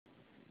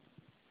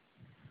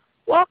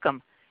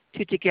Welcome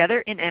to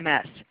Together in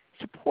MS,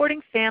 Supporting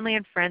Family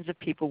and Friends of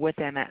People with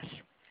MS.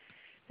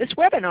 This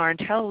webinar and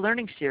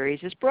telelearning series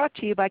is brought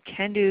to you by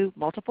Can Do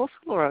Multiple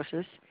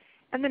Sclerosis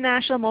and the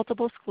National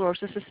Multiple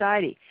Sclerosis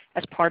Society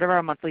as part of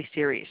our monthly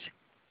series.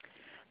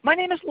 My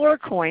name is Laura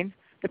Coyne,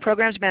 the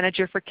Programs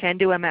Manager for Can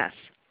Do MS.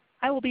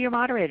 I will be your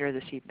moderator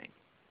this evening.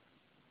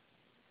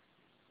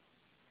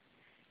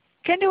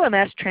 Can Do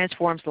MS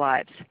transforms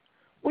lives.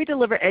 We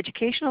deliver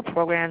educational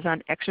programs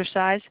on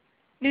exercise,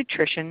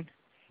 nutrition,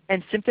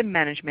 and symptom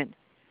management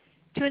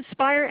to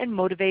inspire and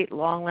motivate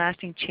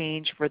long-lasting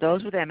change for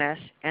those with MS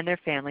and their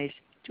families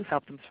to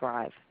help them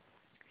thrive.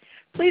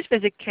 Please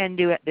visit the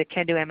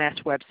Can Do MS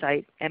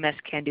website,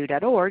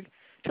 mscando.org,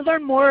 to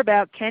learn more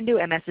about Can Do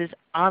MS's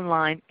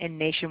online and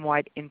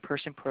nationwide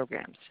in-person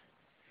programs.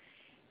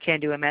 Can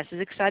Do MS is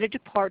excited to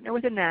partner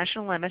with the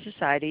National MS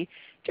Society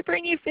to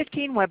bring you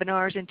 15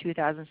 webinars in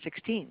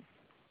 2016.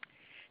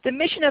 The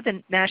mission of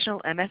the National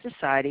MS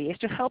Society is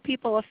to help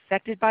people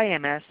affected by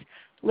MS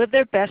live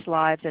their best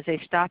lives as they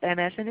stop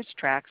MS in its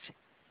tracks,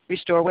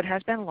 restore what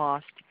has been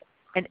lost,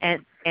 and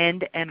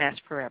end MS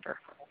forever.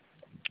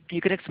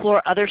 You can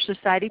explore other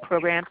Society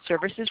programs,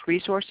 services,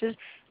 resources,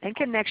 and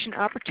connection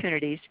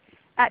opportunities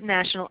at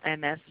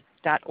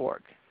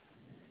nationalms.org.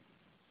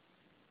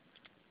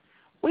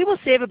 We will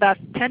save about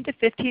 10 to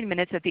 15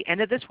 minutes at the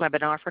end of this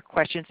webinar for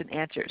questions and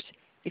answers.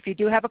 If you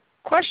do have a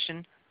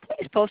question,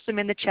 please post them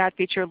in the chat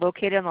feature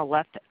located on the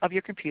left of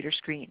your computer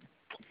screen.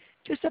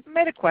 To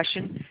submit a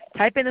question,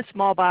 type in the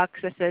small box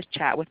that says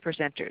Chat with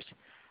Presenters.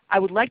 I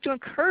would like to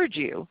encourage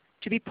you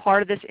to be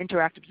part of this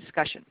interactive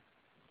discussion.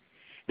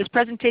 This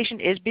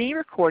presentation is being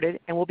recorded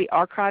and will be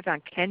archived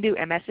on Can Do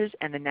MS's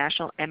and the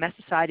National MS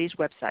Society's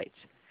websites.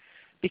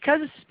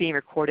 Because this is being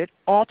recorded,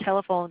 all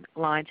telephone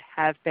lines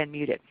have been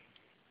muted.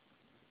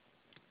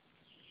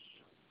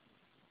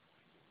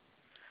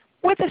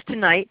 With us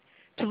tonight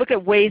to look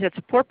at ways that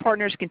support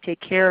partners can take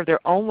care of their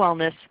own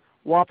wellness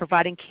while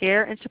providing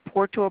care and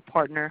support to a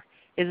partner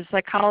is a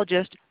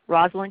psychologist,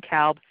 Rosalind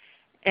Kalb,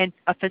 and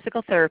a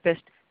physical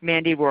therapist,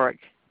 Mandy Rohrig.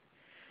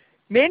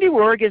 Mandy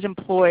Rohrig is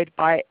employed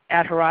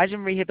at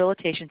Horizon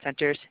Rehabilitation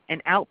Centers,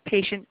 an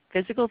outpatient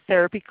physical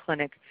therapy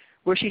clinic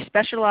where she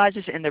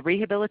specializes in the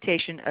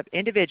rehabilitation of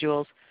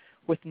individuals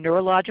with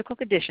neurological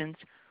conditions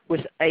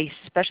with a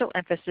special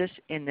emphasis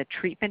in the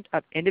treatment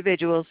of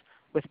individuals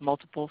with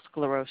multiple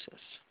sclerosis.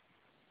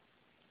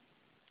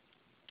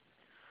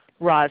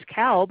 Roz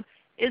Kalb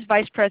is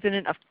Vice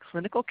President of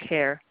Clinical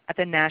Care at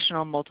the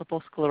National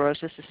Multiple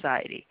Sclerosis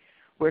Society,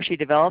 where she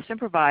develops and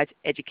provides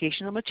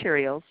educational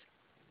materials,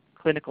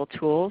 clinical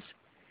tools,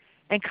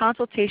 and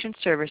consultation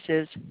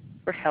services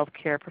for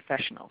healthcare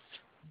professionals.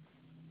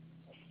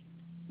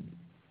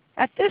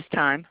 At this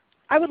time,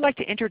 I would like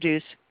to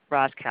introduce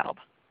Roz Kalb.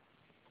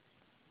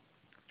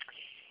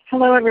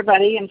 Hello,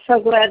 everybody. I'm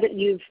so glad that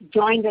you've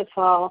joined us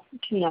all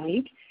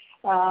tonight.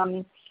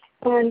 And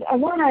I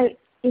want to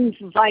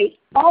invite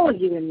all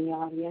of you in the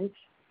audience,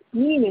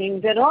 meaning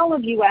that all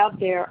of you out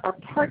there are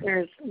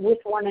partners with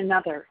one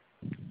another.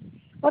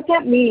 What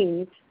that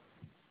means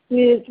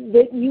is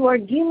that you are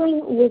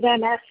dealing with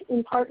MS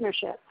in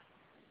partnership.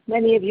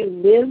 Many of you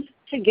live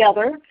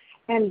together,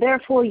 and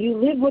therefore you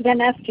live with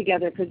MS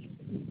together, because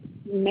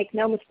make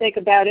no mistake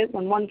about it,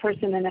 when one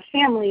person in a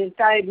family is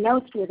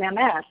diagnosed with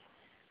MS,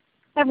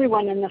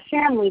 everyone in the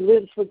family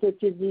lives with the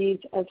disease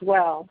as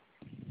well.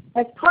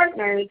 As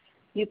partners,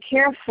 you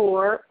care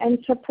for and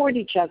support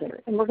each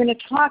other. And we're going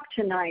to talk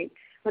tonight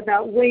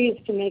about ways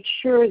to make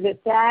sure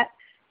that that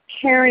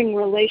caring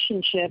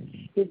relationship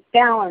is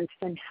balanced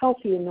and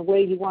healthy in the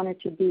way you want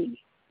it to be.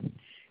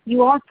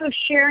 You also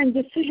share in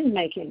decision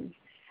making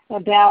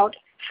about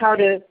how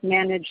to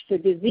manage the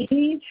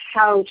disease,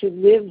 how to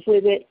live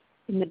with it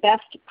in the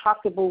best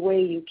possible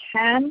way you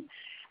can,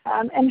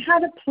 and how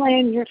to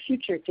plan your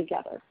future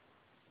together.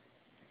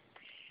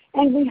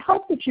 And we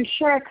hope that you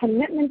share a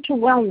commitment to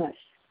wellness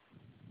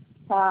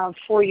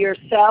for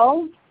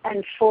yourselves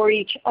and for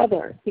each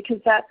other, because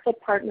that's what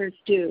partners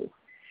do.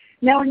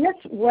 Now in this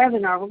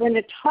webinar, we're going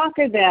to talk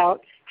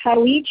about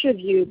how each of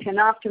you can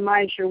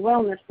optimize your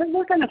wellness, but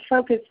we're going to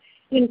focus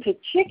in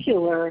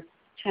particular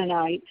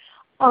tonight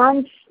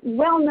on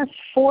wellness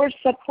for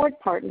support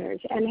partners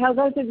and how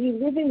those of you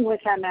living with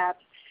MS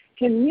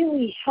can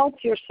really help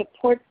your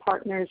support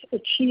partners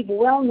achieve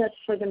wellness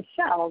for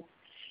themselves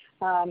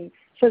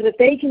so that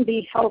they can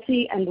be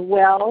healthy and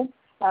well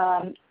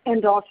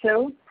and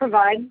also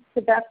provide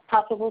the best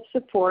possible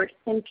support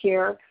and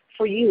care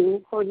for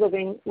you who are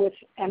living with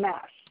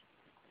MS.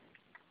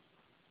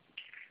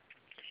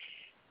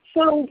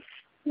 So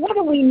what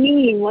do we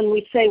mean when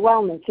we say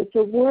wellness? It's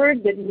a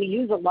word that we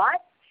use a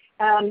lot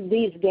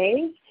these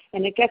days,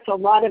 and it gets a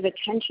lot of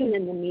attention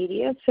in the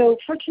media. So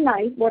for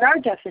tonight, what our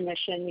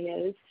definition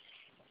is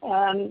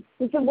that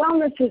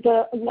wellness is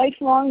a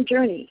lifelong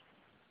journey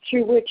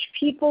through which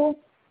people,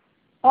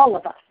 all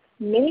of us,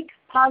 make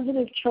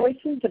positive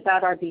choices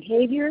about our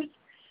behaviors,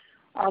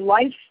 our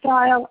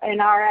lifestyle, and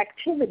our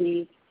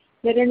activities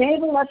that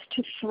enable us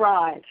to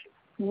thrive.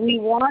 We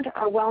want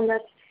our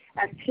wellness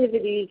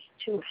activities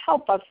to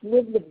help us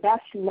live the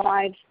best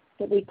lives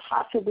that we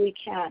possibly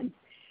can.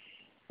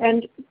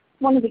 And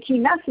one of the key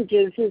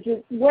messages is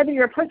that whether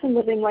you're a person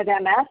living with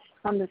MS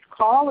on this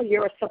call or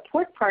you're a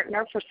support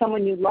partner for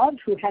someone you love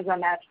who has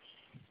MS,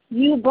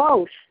 you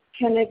both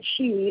can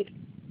achieve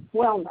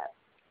wellness.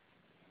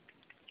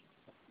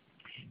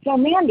 So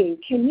Mandy,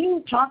 can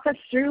you talk us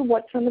through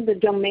what some of the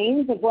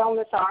domains of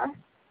wellness are?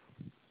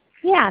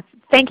 Yeah,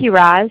 thank you,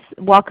 Roz.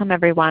 Welcome,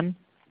 everyone.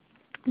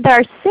 There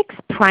are 6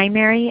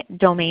 primary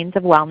domains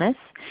of wellness.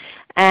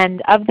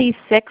 And of these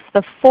 6,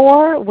 the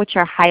 4 which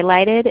are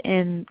highlighted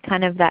in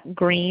kind of that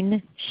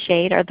green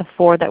shade are the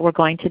 4 that we're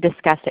going to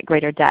discuss at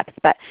greater depth.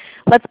 But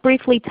let's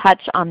briefly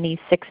touch on these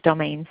 6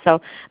 domains.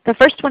 So the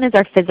first one is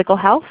our physical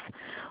health,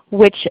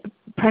 which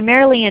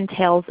primarily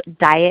entails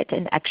diet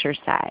and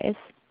exercise.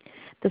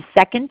 The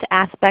second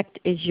aspect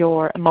is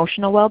your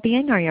emotional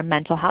well-being or your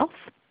mental health.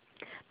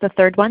 The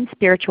third one,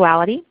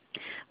 spirituality,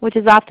 which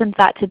is often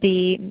thought to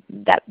be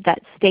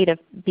that state of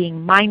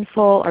being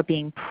mindful or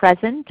being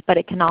present, but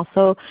it can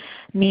also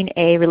mean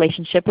a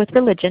relationship with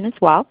religion as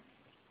well.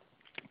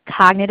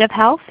 Cognitive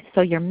health,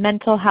 so your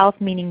mental health,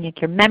 meaning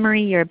like your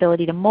memory, your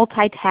ability to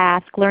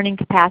multitask, learning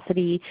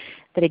capacity,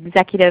 that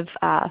executive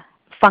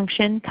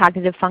function,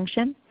 cognitive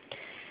function.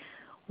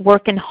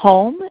 Work and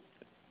home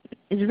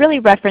is really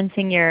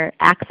referencing your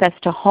access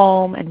to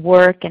home and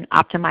work and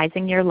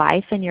optimizing your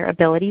life and your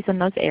abilities in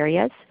those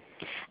areas.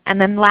 And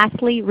then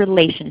lastly,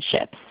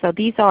 relationships. So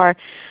these are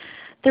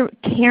the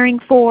caring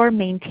for,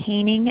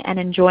 maintaining, and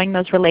enjoying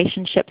those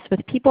relationships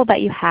with people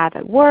that you have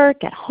at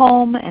work, at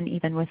home, and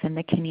even within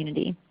the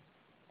community.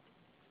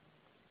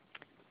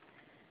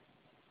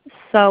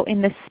 So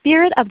in the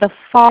spirit of the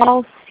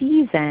fall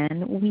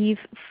season, we've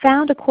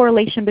found a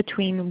correlation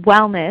between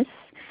wellness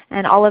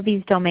and all of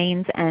these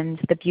domains and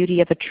the beauty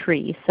of a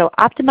tree. So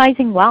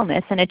optimizing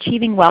wellness and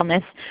achieving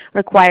wellness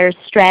requires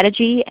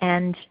strategy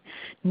and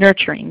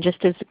nurturing,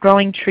 just as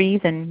growing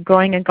trees and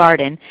growing a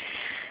garden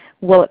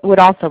would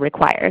also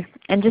require.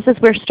 And just as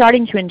we're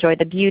starting to enjoy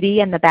the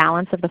beauty and the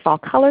balance of the fall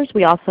colors,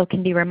 we also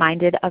can be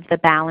reminded of the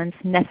balance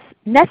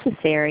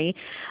necessary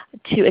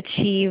to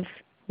achieve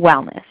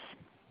wellness.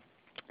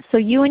 So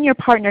you and your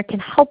partner can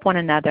help one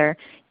another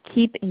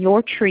keep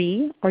your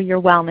tree or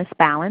your wellness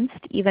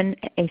balanced. Even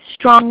a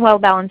strong,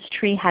 well-balanced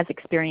tree has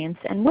experienced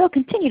and will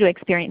continue to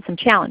experience some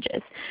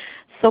challenges.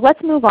 So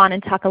let's move on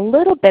and talk a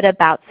little bit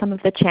about some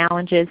of the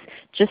challenges,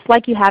 just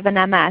like you have in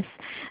MS,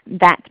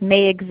 that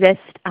may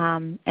exist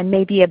and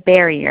may be a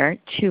barrier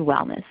to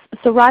wellness.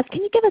 So Roz,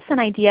 can you give us an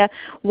idea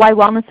why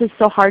wellness is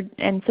so hard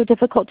and so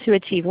difficult to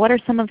achieve? What are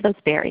some of those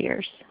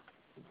barriers?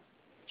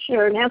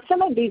 Sure. Now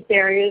some of these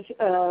barriers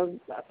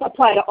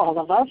apply to all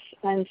of us,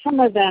 and some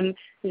of them,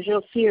 as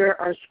you'll see,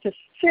 are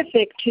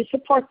specific to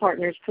support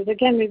partners, because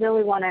again, we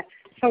really want to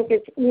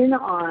focus in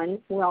on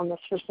wellness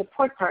for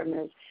support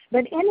partners.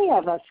 But any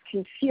of us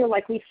can feel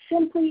like we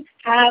simply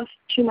have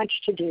too much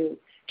to do,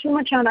 too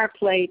much on our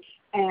plates,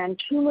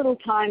 and too little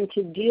time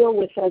to deal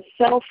with those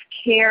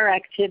self-care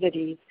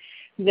activities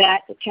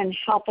that can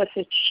help us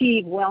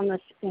achieve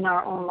wellness in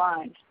our own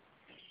lives.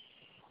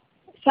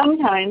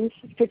 Sometimes,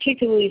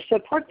 particularly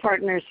support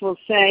partners will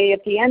say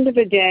at the end of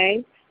a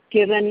day,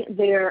 given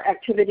their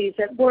activities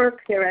at work,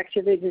 their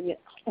activities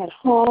at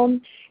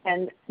home,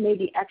 and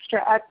maybe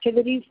extra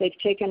activities they've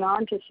taken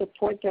on to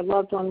support their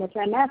loved one with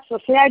MS, they'll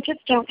say, I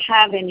just don't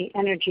have any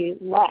energy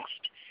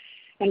left.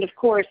 And of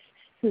course,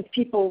 since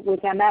people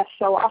with MS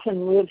so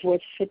often live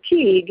with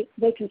fatigue,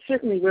 they can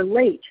certainly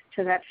relate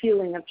to that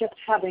feeling of just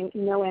having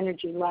no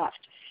energy left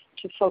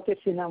to focus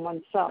in on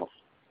oneself.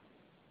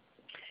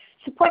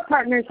 Support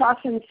partners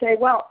often say,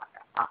 well,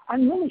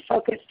 I'm really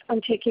focused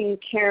on taking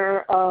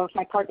care of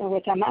my partner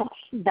with MS.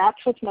 That's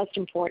what's most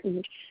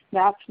important.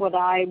 That's what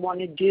I want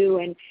to do,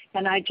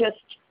 and I just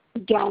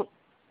don't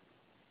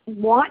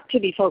want to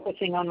be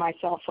focusing on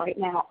myself right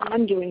now.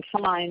 I'm doing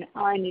fine.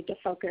 I need to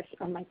focus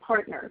on my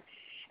partner.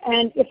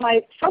 And if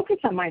I focus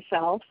on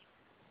myself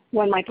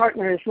when my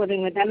partner is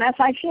living with MS,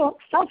 I feel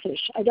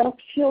selfish. I don't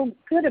feel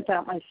good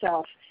about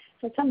myself.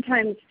 So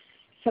sometimes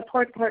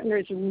support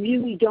partners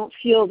really don't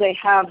feel they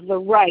have the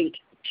right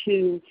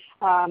to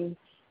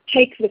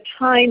take the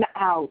time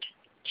out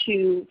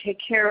to take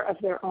care of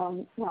their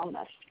own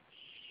wellness.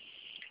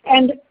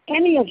 And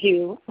any of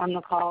you on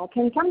the call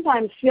can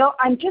sometimes feel,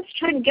 I'm just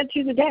trying to get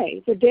through the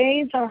day. The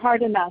days are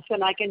hard enough,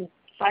 and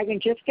if I can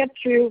just get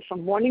through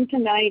from morning to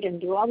night and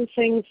do all the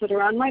things that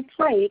are on my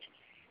plate,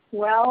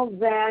 well,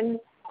 then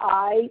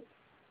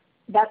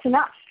that's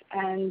enough.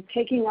 And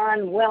taking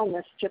on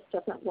wellness just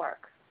doesn't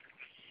work.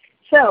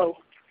 So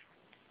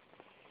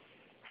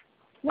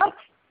let's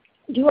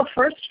do a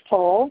first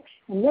poll,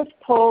 and this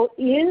poll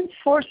is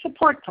for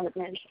support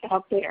partners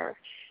out there.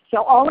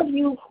 So all of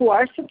you who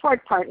are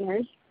support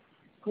partners,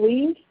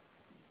 please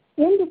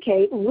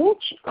indicate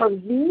which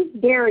of these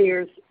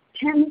barriers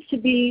tends to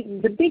be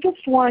the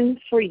biggest one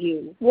for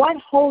you. What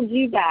holds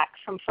you back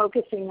from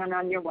focusing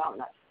on your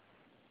wellness?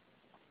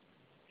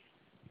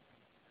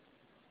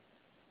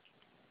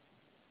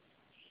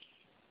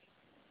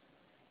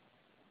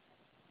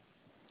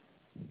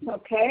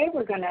 Okay,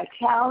 we're going to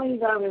tally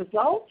the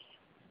results.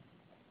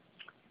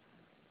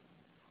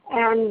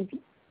 And,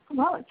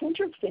 well, it's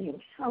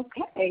interesting.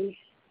 Okay.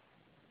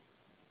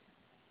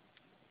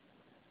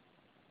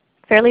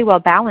 Fairly well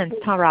balanced,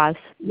 huh, Roz?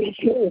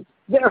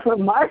 They're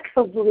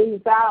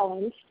remarkably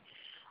balanced.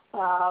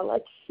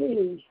 Let's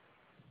see.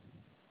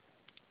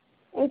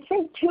 I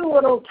think too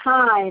little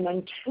time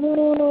and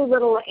too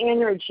little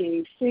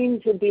energy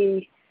seem to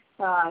be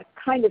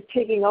kind of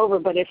taking over,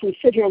 but if we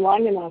sit here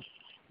long enough,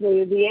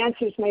 the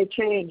answers may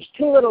change.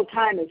 Too little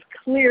time is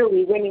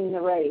clearly winning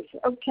the race.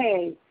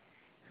 Okay,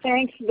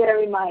 thanks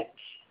very much.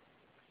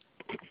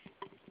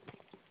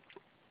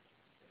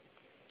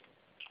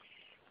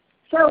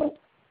 So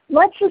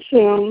let's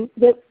assume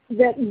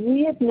that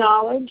we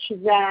acknowledge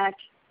that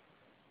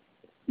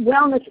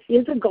wellness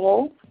is a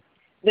goal,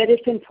 that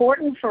it's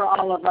important for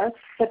all of us,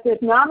 but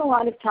there's not a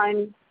lot of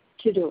time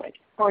to do it,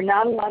 or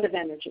not a lot of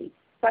energy.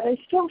 But I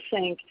still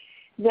think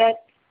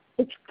that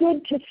it's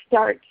good to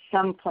start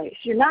someplace.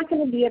 You're not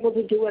going to be able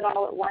to do it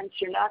all at once.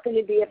 You're not going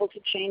to be able to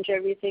change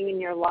everything in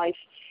your life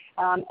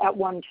at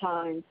one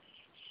time.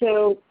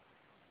 So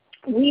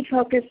we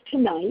focus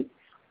tonight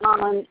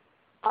on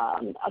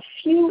a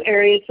few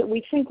areas that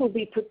we think will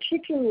be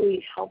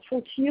particularly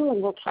helpful to you,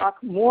 and we'll talk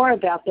more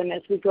about them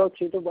as we go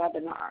through the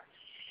webinar.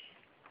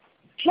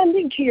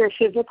 Tending to your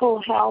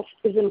physical health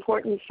is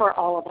important for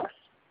all of us,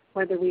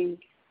 whether we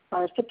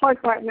are a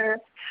support partner,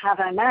 have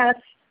MS,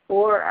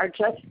 or are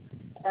just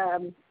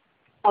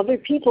other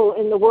people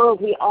in the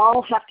world. We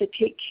all have to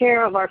take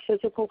care of our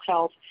physical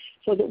health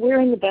so that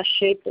we're in the best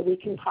shape that we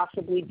can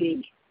possibly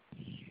be.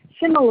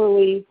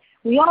 Similarly,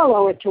 we all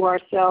owe it to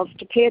ourselves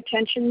to pay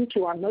attention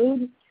to our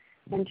mood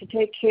and to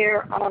take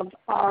care of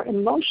our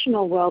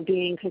emotional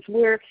well-being, because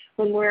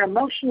when we're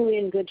emotionally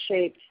in good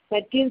shape,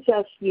 that gives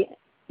us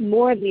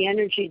more of the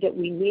energy that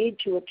we need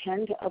to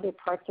attend to other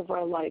parts of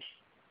our life.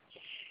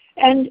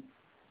 And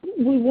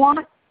we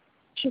want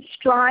to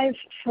strive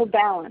for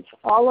balance.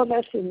 All of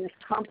us in this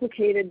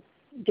complicated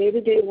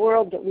day-to-day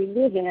world that we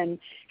live in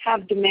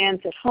have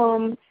demands at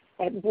home,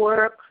 at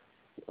work,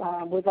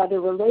 with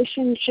other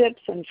relationships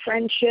and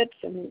friendships,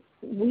 and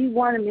we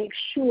want to make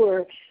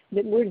sure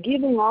that we're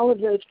giving all of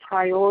those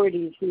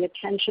priorities the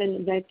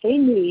attention that they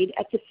need,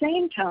 at the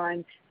same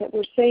time that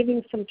we're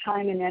saving some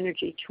time and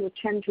energy to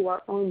attend to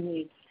our own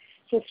needs.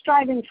 So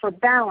striving for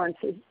balance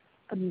is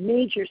a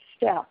major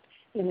step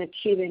in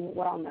achieving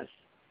wellness.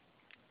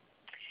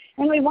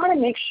 And we want to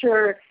make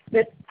sure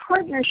that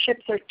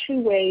partnerships are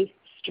two-way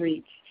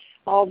streets.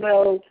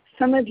 Although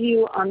some of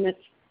you on this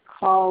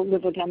call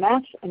live with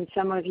MS and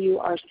some of you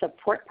are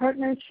support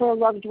partners for a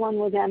loved one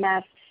with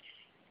MS,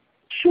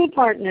 true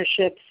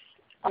partnerships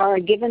are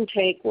a give and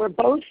take where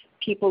both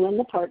people in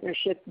the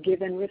partnership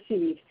give and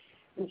receive.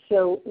 And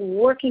so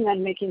working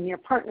on making your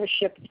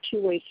partnership a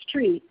two-way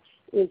street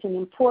is an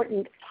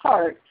important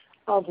part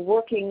of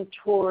working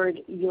toward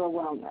your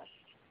wellness.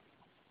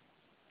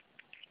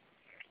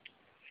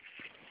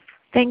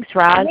 Thanks,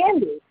 Roz.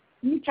 Mandy,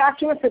 can you talk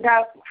to us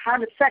about how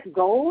to set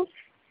goals?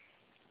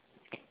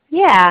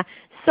 Yeah,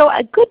 so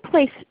a good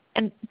place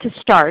to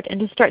start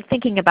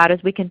thinking about as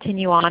we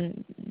continue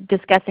on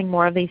discussing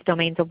more of these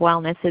domains of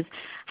wellness is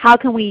how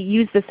can we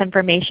use this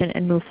information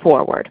and move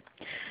forward.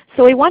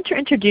 So we want to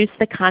introduce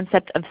the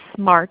concept of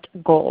SMART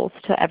goals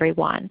to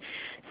everyone.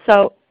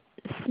 So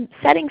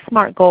setting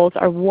SMART goals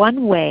are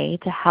one way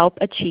to help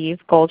achieve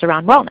goals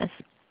around wellness.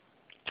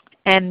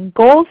 And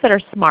goals that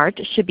are SMART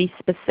should be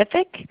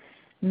specific,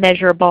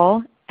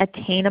 measurable,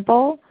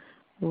 attainable,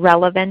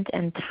 relevant,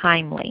 and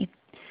timely.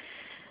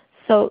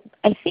 So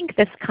I think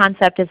this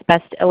concept is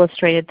best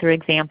illustrated through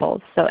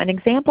examples. So an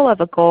example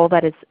of a goal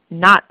that is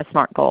not a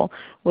SMART goal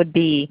would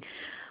be,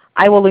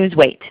 I will lose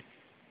weight.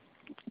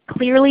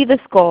 Clearly this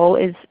goal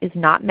is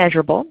not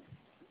measurable,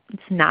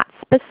 it's not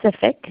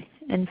specific,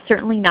 and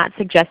certainly not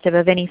suggestive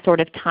of any sort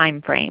of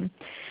time frame.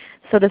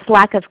 So this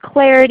lack of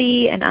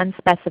clarity and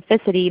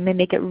unspecificity may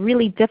make it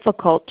really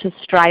difficult to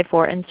strive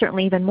for, and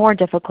certainly even more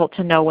difficult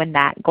to know when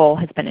that goal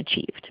has been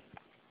achieved.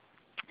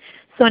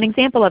 So an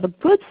example of a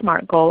good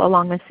SMART goal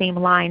along the same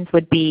lines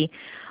would be,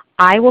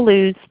 I will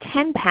lose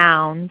 10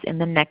 pounds in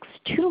the next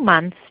 2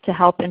 months to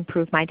help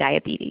improve my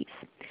diabetes.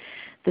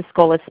 This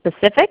goal is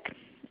specific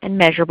and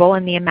measurable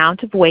in the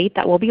amount of weight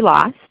that will be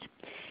lost.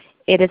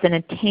 It is an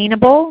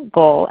attainable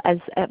goal, as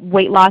a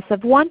weight loss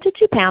of 1 to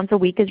 2 pounds a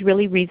week is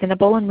really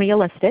reasonable and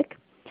realistic.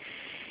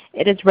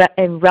 It is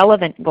a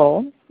relevant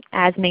goal,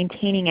 as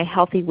maintaining a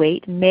healthy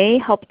weight may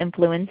help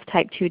influence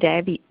type 2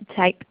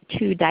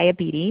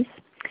 diabetes.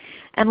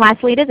 And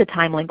lastly, it is a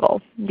timely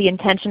goal. The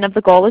intention of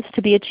the goal is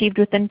to be achieved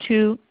within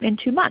 2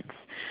 months.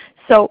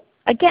 So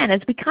again,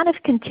 as we kind of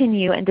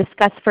continue and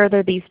discuss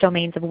further these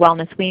domains of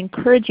wellness, we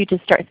encourage you to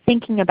start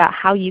thinking about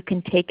how you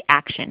can take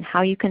action,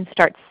 how you can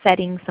start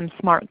setting some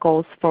SMART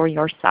goals for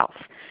yourself.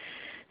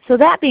 So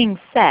that being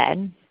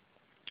said,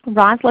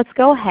 Roz, let's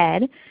go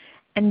ahead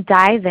and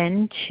dive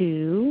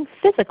into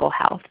physical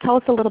health. Tell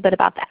us a little bit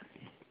about that.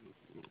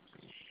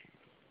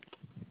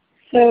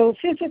 So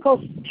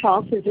physical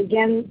health is,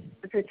 again,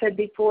 as I said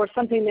before,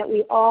 something that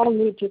we all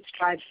need to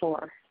strive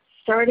for.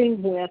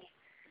 starting with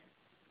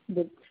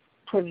the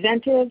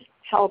preventive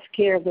health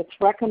care that's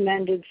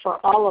recommended for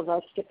all of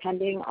us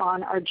depending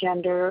on our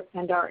gender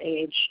and our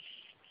age.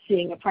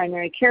 Seeing a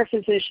primary care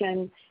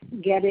physician,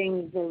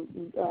 getting the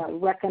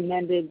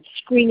recommended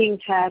screening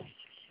tests,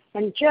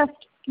 and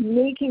just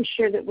making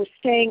sure that we're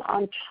staying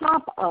on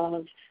top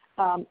of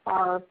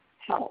our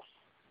health.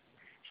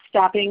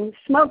 Stopping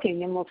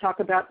smoking, and we'll talk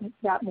about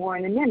that more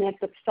in a minute,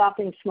 but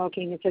stopping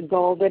smoking is a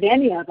goal that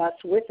any of us,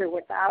 with or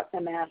without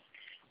MS,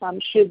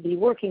 should be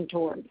working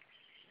toward.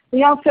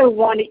 We also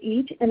want to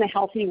eat in a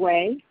healthy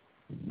way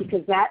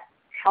because that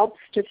helps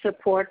to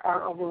support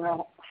our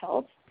overall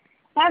health,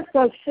 as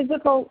does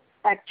physical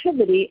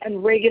activity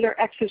and regular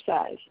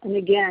exercise. And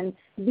again,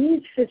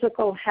 these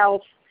physical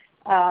health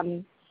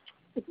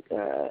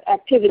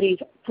activities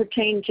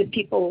pertain to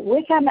people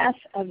with MS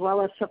as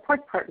well as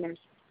support partners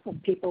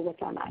of people with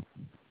MS.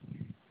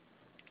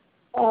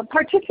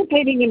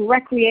 Participating in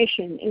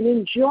recreation, in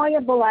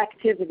enjoyable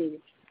activities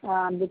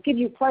that give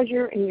you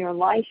pleasure in your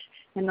life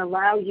and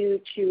allow you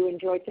to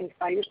enjoy things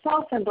by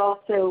yourself and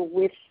also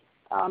with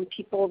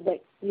people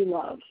that you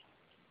love.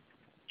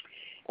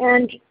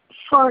 And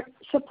for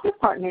support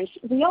partners,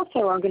 we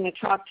also are going to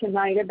talk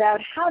tonight about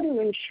how to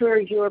ensure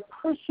your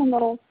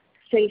personal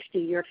safety,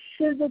 your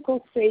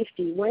physical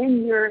safety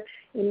when you're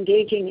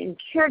engaging in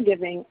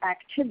caregiving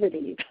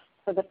activities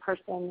for the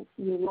person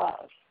you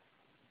love.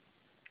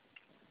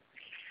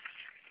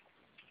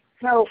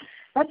 So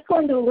let's go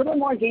into a little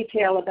more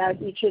detail about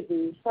each of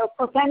these. So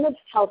preventive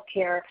health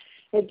care,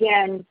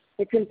 again,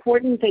 it's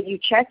important that you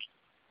check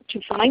to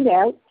find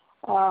out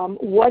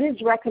what is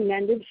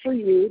recommended for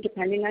you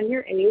depending on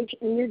your age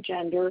and your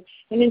gender,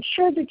 and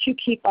ensure that you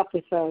keep up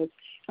with those.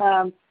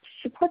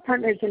 Support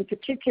partners in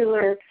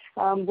particular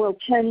will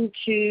tend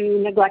to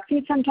neglect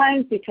you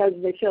sometimes because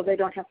they feel they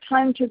don't have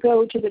time to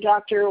go to the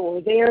doctor,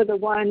 or they're the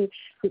one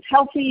who's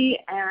healthy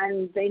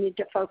and they need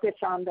to focus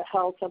on the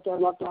health of their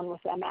loved one with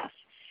MS.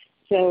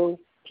 So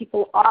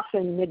people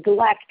often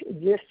neglect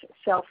this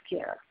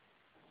self-care.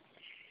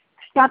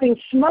 Stopping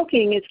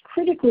smoking is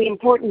critically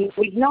important.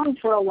 We've known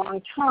for a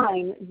long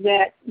time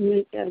that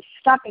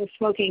stopping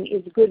smoking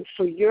is good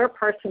for your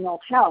personal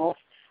health,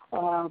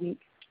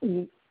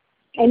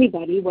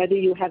 anybody, whether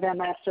you have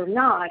MS or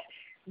not.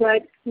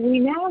 But we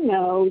now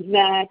know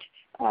that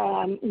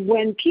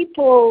when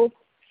people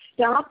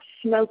stop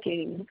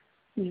smoking,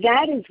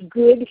 that is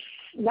good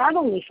not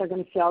only for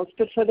themselves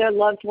but for their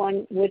loved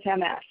one with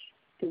MS.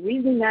 The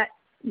reason that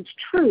is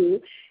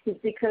true is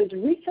because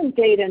recent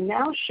data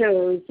now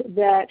shows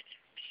that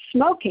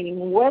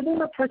smoking,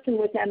 whether a person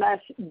with MS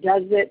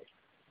does it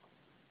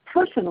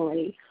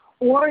personally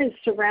or is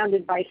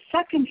surrounded by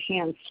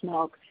secondhand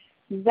smoke,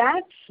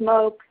 that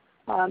smoke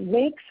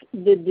makes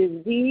the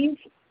disease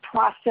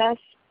process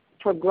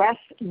progress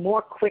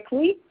more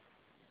quickly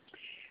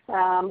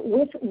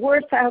with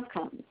worse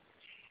outcomes.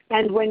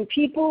 And when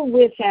people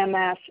with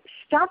MS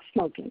stop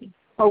smoking,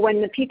 or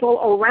when the people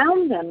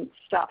around them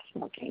stop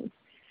smoking,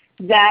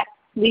 that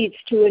leads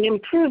to an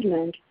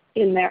improvement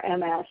in their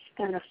MS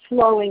and a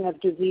slowing of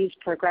disease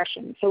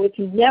progression. So it's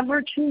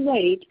never too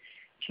late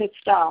to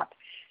stop.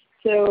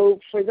 So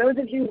for those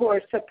of you who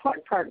are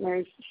support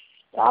partners,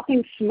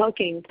 stopping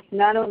smoking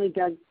not only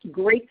does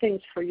great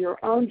things for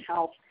your own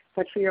health,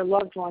 but for your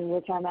loved one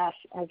with MS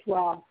as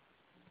well.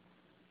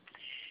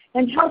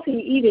 And healthy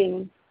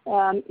eating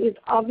is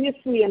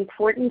obviously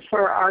important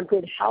for our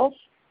good health.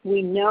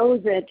 We know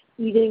that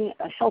eating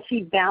a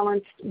healthy,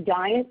 balanced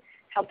diet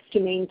helps to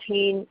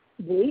maintain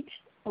weight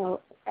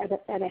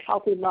at a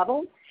healthy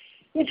level.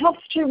 It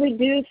helps to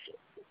reduce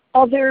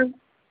other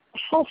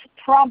health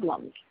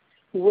problems,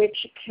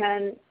 which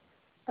can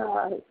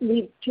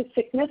lead to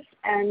sickness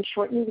and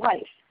shorten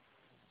life.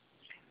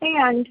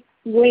 And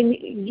when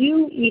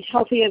you eat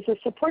healthy as a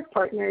support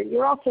partner,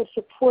 you're also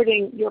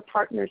supporting your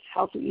partner's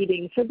healthy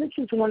eating. So this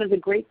is one of the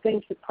great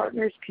things that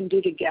partners can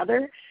do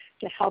together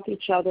to help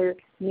each other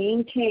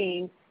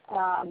maintain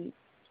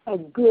a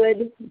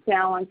good,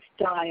 balanced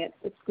diet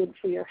that's good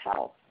for your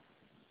health.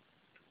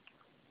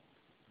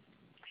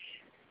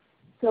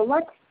 So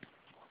let's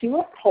do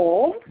a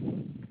poll.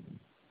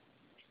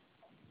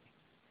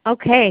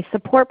 Okay,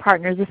 support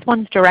partners, this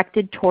one's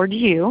directed towards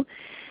you.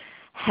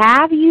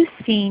 Have you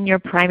seen your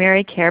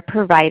primary care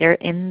provider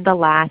in the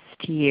last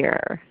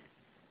year?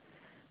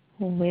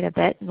 We'll wait a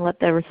bit and let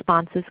the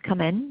responses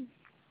come in.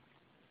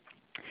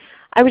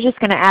 I was just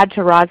going to add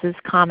to Roz's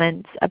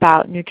comments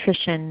about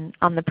nutrition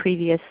on the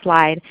previous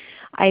slide.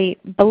 I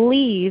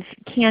believe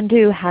Can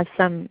Do has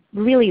some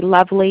really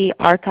lovely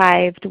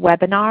archived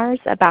webinars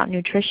about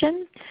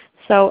nutrition.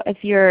 So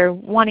if you're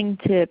wanting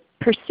to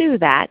pursue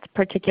that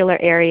particular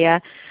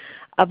area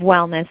of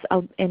wellness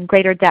in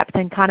greater depth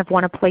and kind of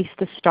want a place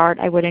to start,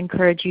 I would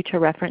encourage you to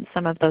reference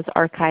some of those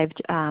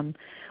archived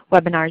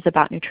webinars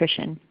about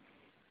nutrition.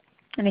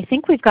 And I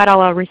think we've got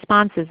all our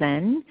responses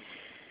in.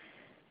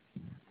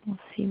 We'll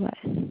see what.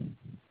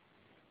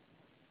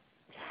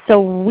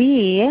 So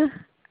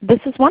this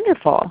is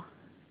wonderful.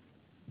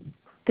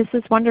 This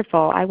is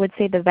wonderful. I would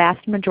say the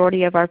vast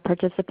majority of our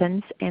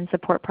participants and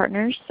support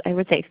partners,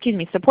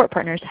 support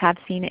partners have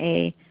seen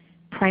a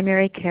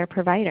primary care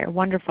provider.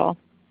 Wonderful.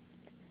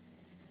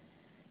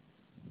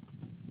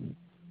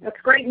 That's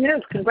great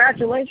news.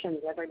 Congratulations,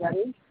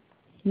 everybody.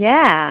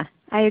 Yeah,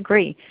 I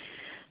agree.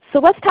 So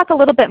let's talk a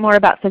little bit more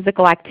about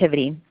physical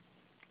activity.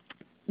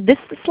 This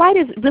slide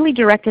is really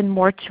directed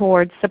more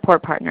towards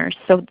support partners,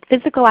 so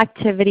physical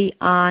activity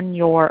on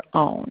your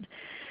own.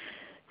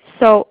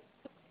 So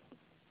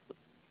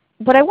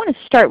what I want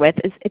to start with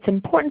is it's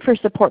important for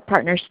support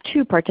partners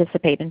to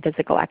participate in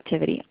physical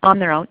activity on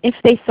their own if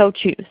they so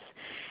choose,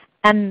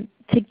 and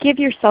to give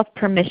yourself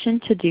permission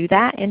to do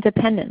that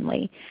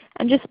independently,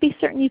 and just be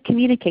certain you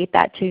communicate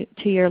that to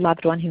your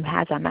loved one who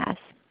has MS.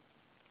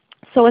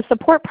 So a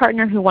support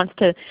partner who wants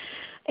to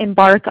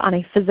embark on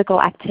a physical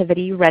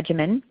activity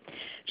regimen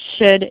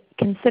should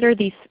consider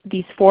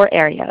these 4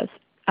 areas: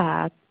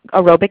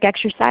 aerobic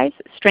exercise,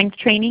 strength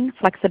training,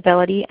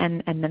 flexibility,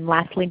 and then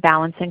lastly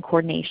balance and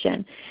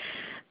coordination.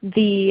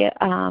 The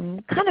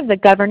kind of the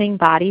governing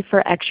body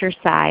for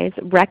exercise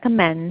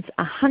recommends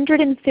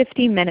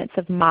 150 minutes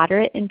of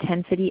moderate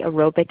intensity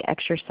aerobic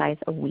exercise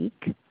a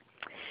week.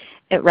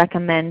 It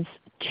recommends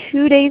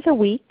 2 days a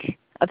week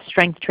of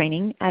strength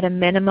training at a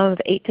minimum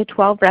of 8 to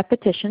 12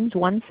 repetitions,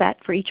 1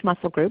 set for each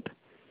muscle group.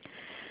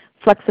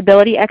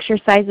 Flexibility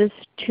exercises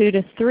 2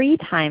 to 3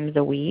 times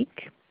a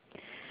week,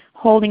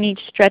 holding each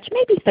stretch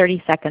maybe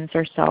 30 seconds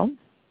or so,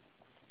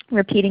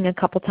 repeating a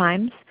couple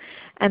times.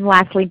 And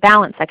lastly,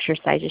 balance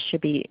exercises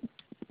should be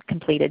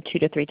completed 2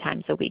 to 3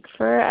 times a week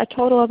for a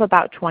total of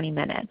about 20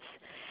 minutes.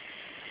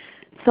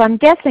 So I'm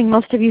guessing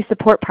most of you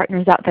support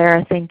partners out there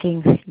are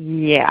thinking,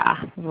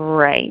 yeah,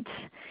 right.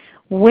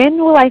 When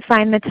will I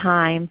find the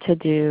time to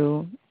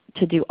do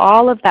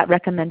all of that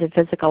recommended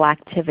physical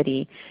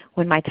activity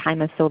when my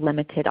time is so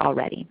limited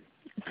already?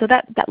 So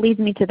that leads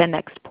me to the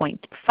next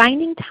point.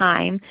 Finding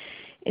time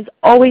is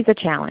always a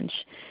challenge.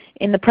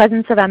 In the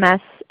presence of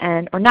MS,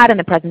 or not in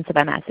the presence of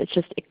MS, it's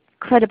just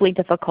incredibly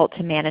difficult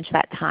to manage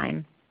that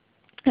time.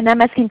 And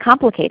MS can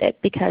complicate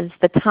it because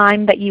the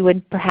time that you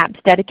would perhaps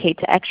dedicate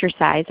to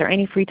exercise or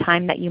any free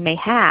time that you may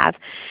have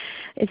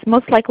is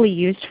most likely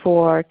used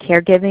for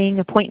caregiving,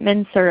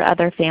 appointments, or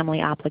other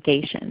family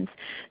obligations.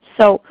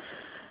 So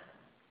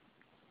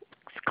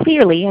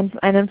clearly and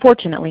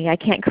unfortunately, I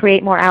can't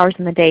create more hours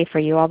in the day for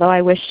you, although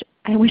I wish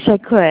I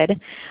could.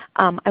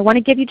 I want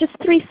to give you just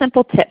 3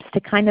 simple tips to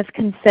kind of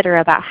consider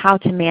about how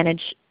to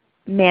manage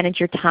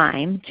your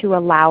time to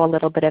allow a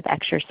little bit of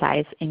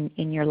exercise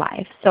in your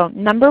life. So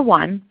number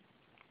 1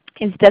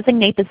 is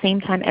designate the same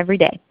time every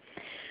day.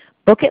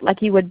 Book it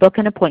like you would book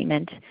an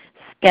appointment.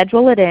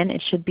 Schedule it in.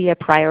 It should be a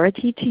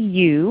priority to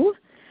you,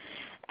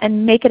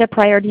 and make it a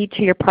priority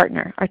to your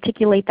partner.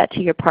 Articulate that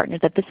to your partner,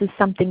 that this is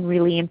something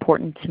really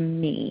important to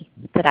me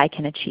that I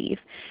can achieve.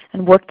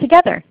 And work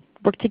together.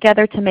 Work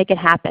together to make it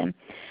happen.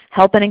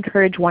 Help and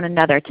encourage one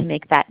another to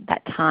make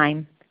that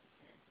time,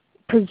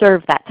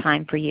 preserve that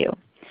time for you.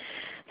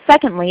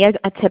 Secondly,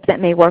 a tip that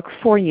may work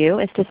for you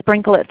is to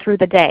sprinkle it through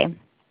the day.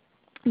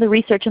 The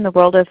research in the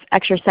world of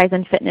exercise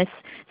and fitness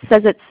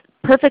says it's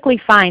perfectly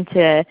fine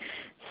to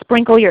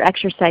sprinkle your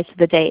exercise through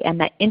the day, and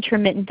that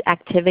intermittent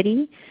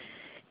activity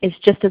is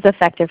just as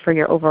effective for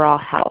your overall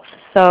health.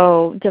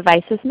 So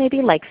devices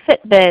maybe like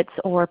Fitbits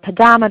or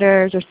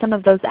pedometers or some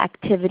of those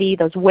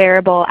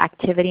wearable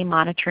activity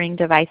monitoring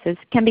devices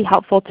can be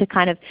helpful to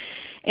kind of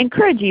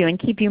encourage you and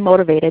keep you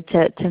motivated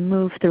to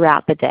move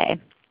throughout the day.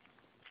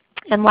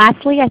 And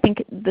lastly, I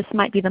think this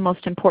might be the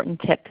most important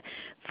tip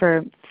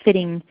for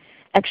fitting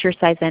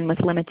exercise in with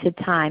limited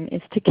time,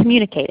 is to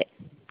communicate it.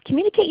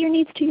 Communicate your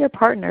needs to your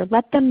partner.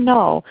 Let them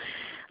know.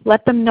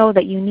 Let them know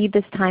that you need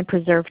this time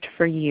preserved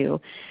for you,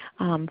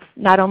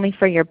 not only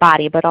for your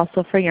body, but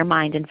also for your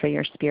mind and for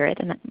your spirit.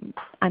 And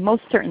I'm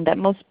most certain that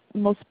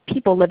most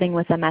people living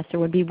with MS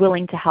would be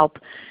willing to help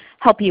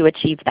you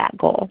achieve that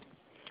goal.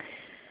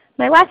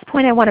 My last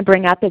point I want to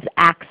bring up is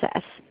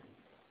access.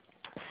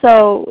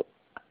 So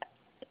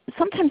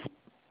sometimes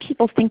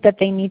people think that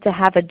they need to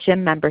have a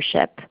gym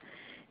membership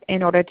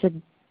in order to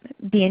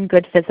be in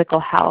good physical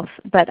health,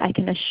 but I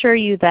can assure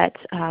you that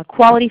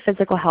quality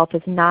physical health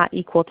is not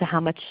equal to how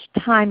much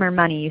time or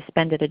money you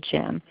spend at a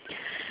gym.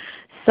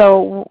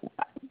 So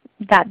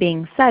that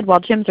being said, while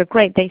gyms are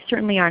great, they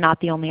certainly are not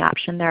the only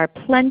option. There are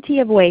plenty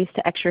of ways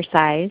to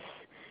exercise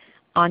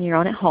on your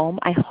own at home.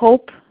 I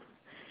hope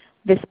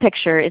this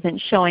picture isn't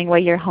showing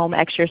what your home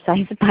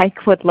exercise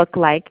bike would look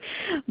like,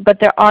 but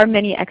there are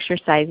many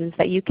exercises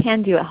that you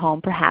can do at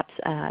home, perhaps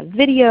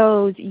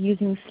videos,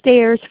 using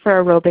stairs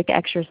for aerobic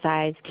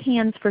exercise,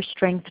 cans for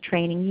strength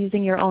training,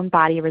 using your own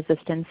body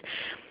resistance.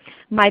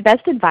 My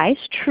best advice,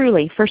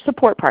 truly, for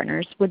support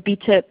partners would be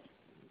to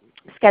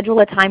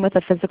schedule a time with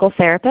a physical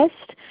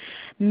therapist,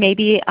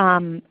 maybe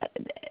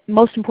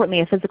most importantly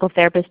a physical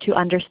therapist who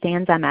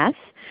understands MS.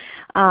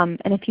 And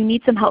if you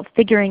need some help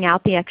figuring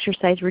out the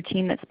exercise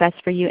routine that's best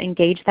for you,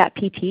 engage that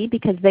PT,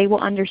 because they will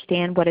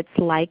understand what it's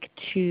like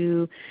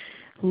to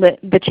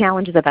the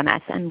challenges of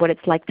MS and what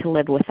it's like to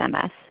live with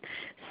MS.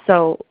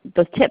 So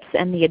those tips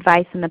and the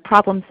advice and the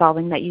problem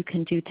solving that you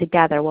can do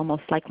together will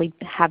most likely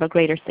have a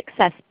greater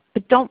success.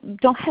 But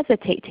don't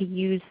hesitate to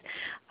use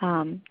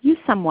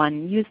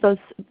those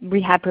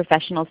rehab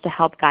professionals to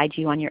help guide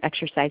you on your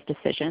exercise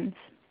decisions.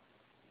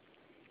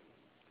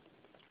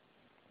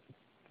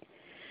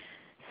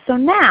 So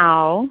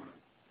now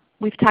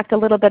we've talked a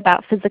little bit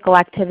about physical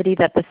activity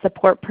that the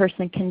support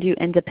person can do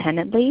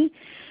independently.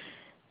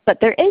 But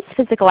there is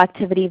physical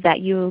activity that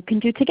you can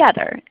do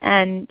together.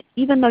 And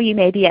even though you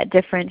may be at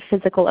different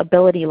physical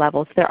ability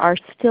levels, there are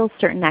still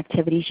certain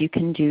activities you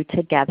can do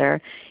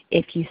together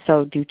if you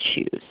so do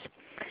choose.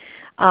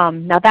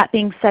 Now that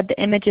being said,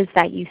 the images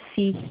that you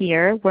see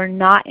here, we're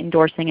not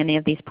endorsing any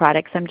of these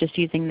products. I'm just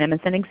using them as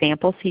an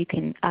example so you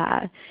can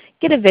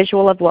get a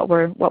visual of what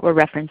we're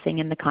referencing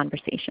in the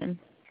conversation.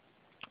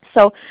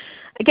 So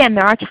again,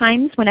 there are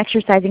times when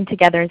exercising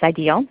together is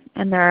ideal,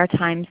 and there are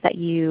times that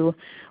you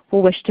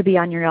will wish to be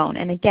on your own.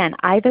 And again,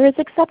 either is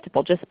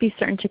acceptable. Just be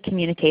certain to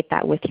communicate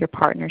that with your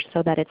partner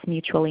so that it's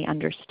mutually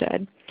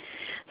understood.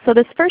 So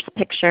this first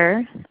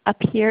picture up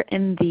here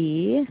in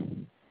the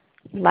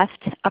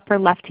upper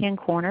left-hand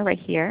corner right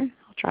here,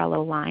 I'll draw a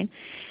little line,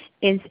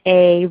 is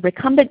a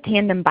recumbent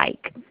tandem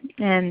bike.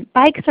 And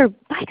bikes are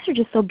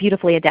just so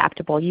beautifully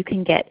adaptable. You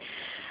can get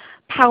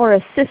power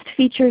assist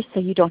features so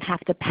you don't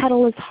have to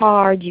pedal as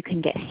hard. You can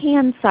get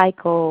hand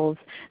cycles.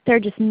 There are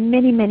just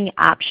many, many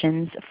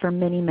options for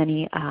many,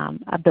 many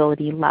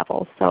ability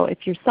levels. So if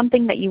you're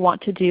something that you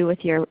want to do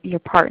with your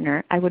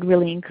partner, I would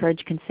really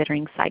encourage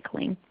considering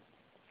cycling.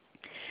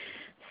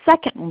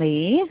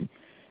 Secondly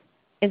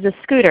is a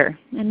scooter.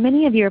 And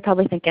many of you are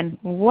probably thinking,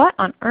 what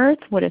on earth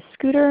would a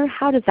scooter,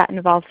 how does that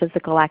involve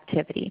physical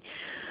activity?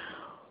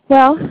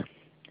 Well,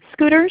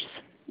 scooters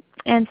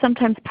and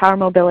sometimes power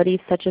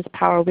mobilities such as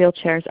power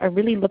wheelchairs are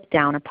really looked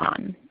down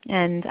upon.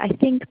 And I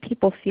think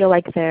people feel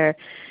like they're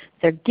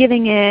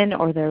giving in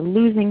or they're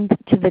losing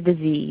to the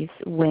disease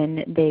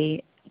when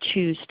they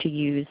choose to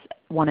use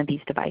one of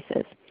these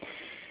devices.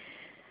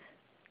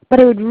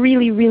 But I would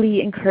really,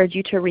 really encourage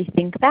you to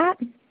rethink that.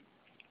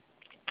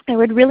 I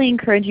would really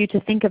encourage you to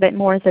think of it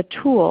more as a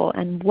tool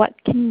and what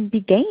can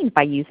be gained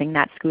by using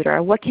that scooter,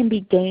 or what can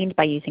be gained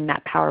by using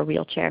that power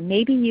wheelchair.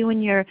 Maybe you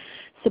and your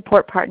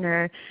support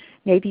partner,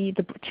 maybe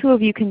the two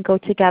of you can go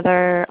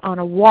together on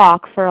a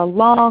walk for a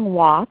long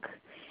walk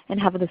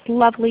and have this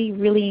lovely,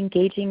 really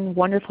engaging,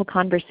 wonderful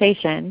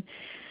conversation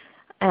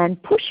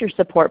and push your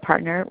support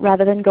partner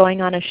rather than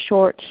going on a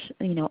short,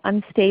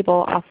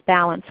 unstable,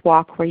 off-balance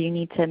walk where you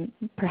need to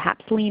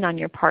perhaps lean on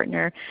your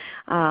partner,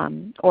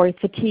 or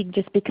fatigue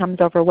just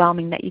becomes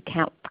overwhelming that you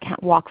can't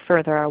walk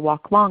further or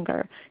walk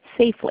longer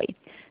safely.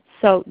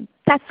 So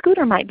that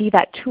scooter might be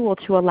that tool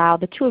to allow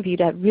the two of you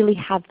to really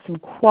have some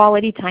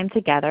quality time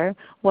together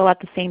while at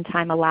the same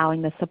time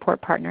allowing the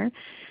support partner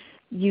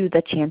you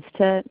the chance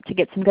to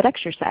get some good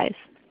exercise.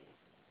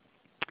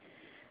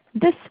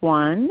 This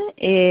one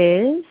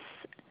is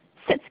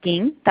sit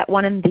skiing, that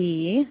one in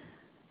the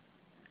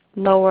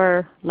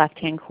lower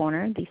left-hand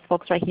corner, these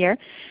folks right here.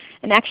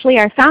 And actually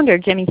our founder,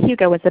 Jimmy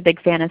Hugo, was a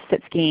big fan of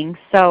sit skiing.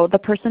 So the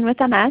person with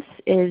MS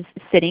is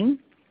sitting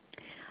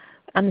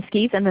on the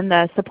skis, and then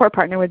the support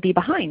partner would be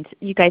behind.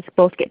 You guys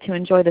both get to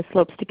enjoy the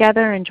slopes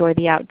together, enjoy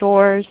the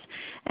outdoors,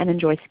 and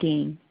enjoy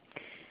skiing.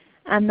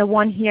 And the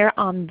one here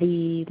on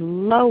the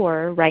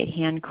lower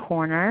right-hand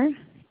corner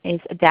is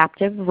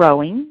adaptive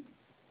rowing.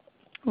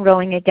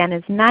 Rowing again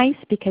is nice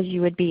because you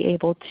would be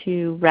able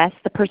to rest.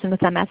 The person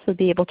with MS would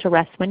be able to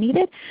rest when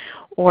needed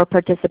or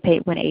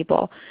participate when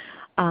able.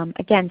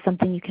 Again,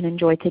 something you can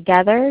enjoy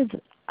together.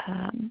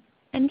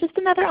 And just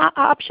another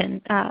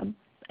option.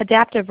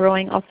 Adaptive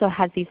rowing also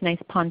has these nice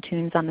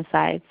pontoons on the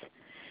sides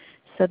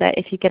so that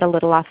if you get a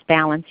little off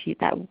balance,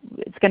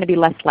 it's going to be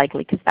less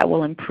likely because that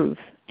will improve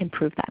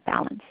that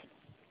balance.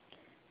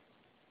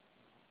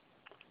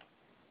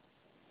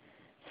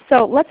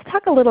 So let's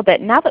talk a little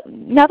bit, now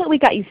that we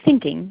got you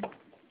thinking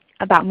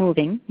about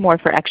moving more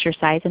for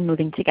exercise and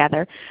moving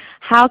together,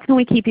 how can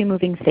we keep you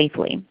moving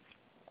safely?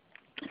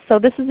 So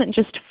this isn't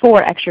just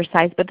for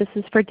exercise, but this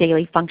is for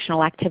daily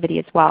functional activity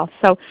as well.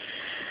 So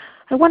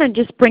I want to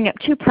just bring up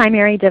two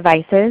primary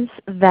devices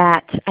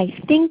that I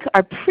think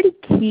are pretty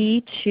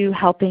key to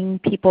helping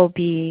people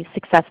be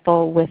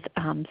successful with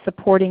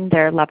supporting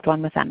their loved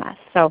one with MS.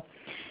 So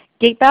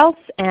gait belts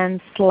and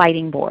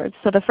sliding boards.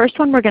 So the first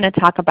one we're going to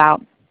talk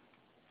about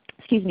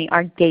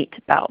are gait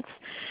belts.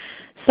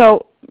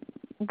 So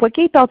what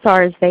gait belts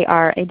are is they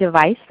are a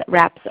device that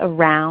wraps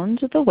around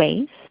the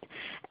waist,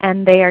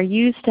 and they are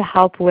used to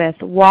help with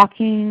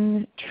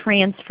walking,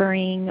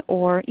 transferring,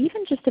 or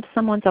even just if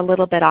someone's a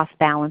little bit off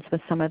balance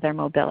with some of their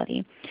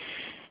mobility.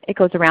 It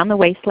goes around the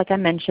waist like I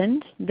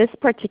mentioned. This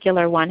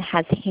particular one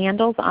has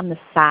handles on the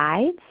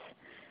sides,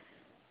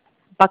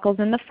 buckles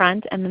in the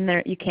front, and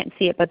then you can't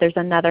see it, but there's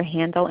another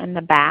handle in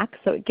the back.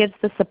 So it gives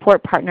the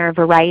support partner a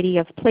variety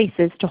of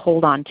places to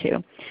hold on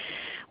to.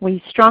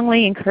 We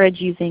strongly encourage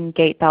using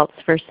gait belts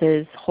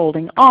versus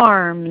holding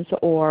arms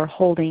or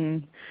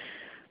holding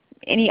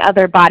any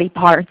other body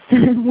parts.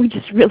 We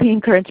just really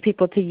encourage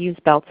people to use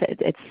belts.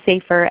 It's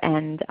safer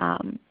and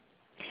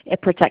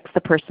it protects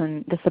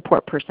the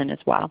support person as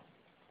well.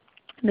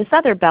 This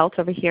other belt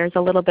over here is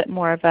a little bit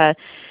more of a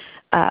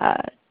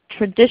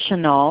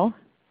traditional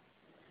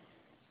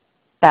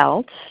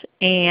belt,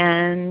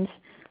 and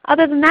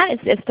other than that,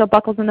 it still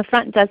buckles in the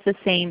front, does the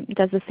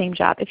same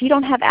job. If you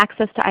don't have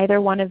access to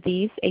either one of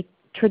these, a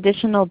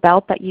traditional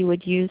belt that you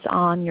would use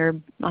on your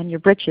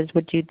breeches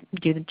would do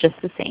just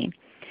the same.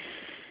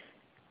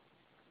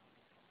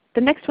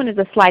 The next one is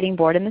a sliding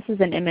board, and this is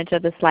an image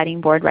of the sliding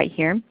board right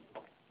here.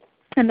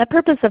 And the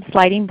purpose of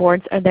sliding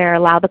boards are to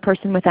allow the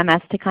person with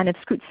MS to kind of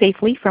scoot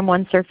safely from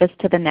one surface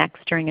to the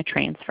next during a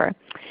transfer.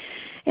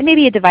 It may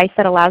be a device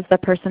that allows the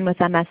person with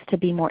MS to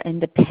be more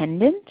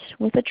independent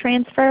with a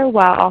transfer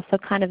while also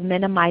kind of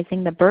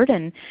minimizing the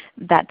burden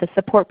that the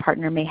support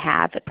partner may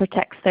have. It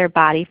protects their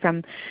body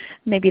from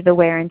maybe the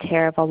wear and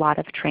tear of a lot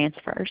of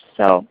transfers.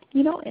 So,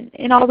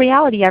 in all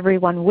reality,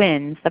 everyone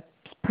wins. The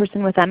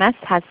person with MS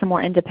has some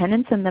more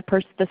independence, and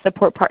the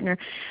support partner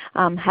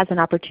has an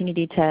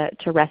opportunity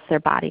to rest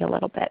their body a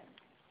little bit.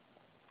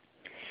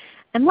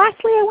 And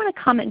lastly, I want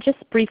to comment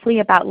just briefly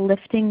about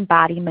lifting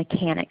body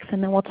mechanics,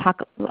 and then we'll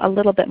talk a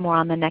little bit more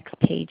on the next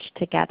page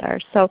together.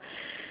 So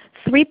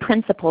 3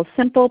 principles,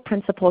 simple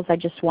principles I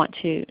just want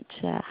to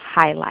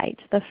highlight.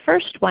 The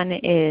first one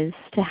is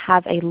to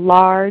have a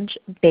large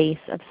base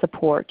of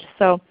support.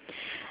 So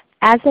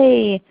as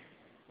a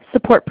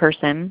support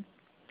person,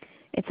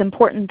 it's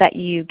important that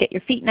you get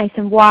your feet nice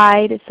and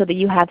wide so that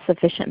you have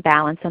sufficient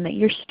balance and that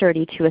you're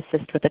sturdy to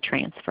assist with a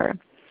transfer.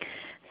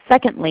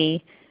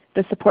 Secondly,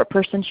 the support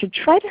person should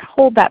try to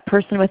hold that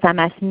person with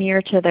MS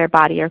near to their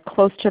body or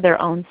close to their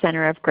own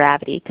center of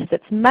gravity, because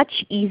it's much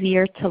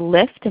easier to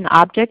lift an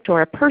object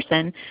or a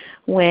person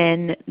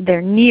when they're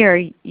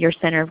near your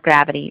center of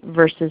gravity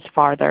versus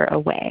farther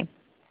away.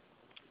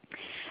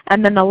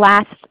 And then the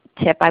last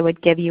tip I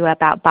would give you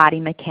about body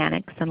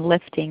mechanics and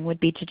lifting would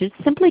be to just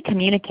simply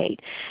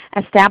communicate.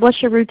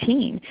 Establish a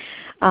routine,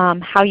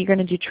 how you're going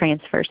to do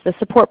transfers. The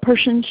support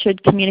person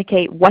should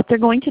communicate what they're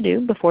going to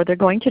do before they're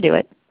going to do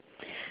it.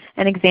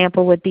 An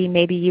example would be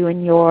maybe you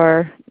and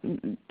your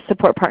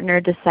support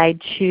partner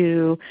decide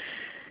to,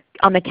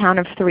 on the count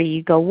of 3,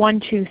 you go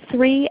 1, 2,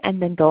 3,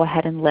 and then go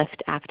ahead and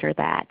lift after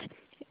that.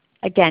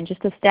 Again,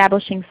 just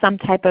establishing some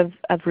type of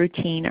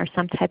routine or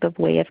some type of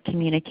way of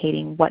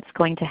communicating what's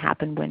going to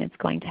happen when it's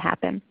going to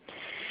happen.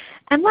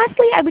 And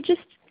lastly, I would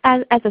just,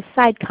 as a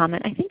side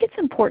comment, I think it's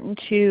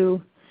important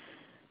to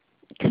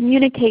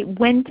communicate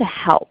when to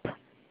help,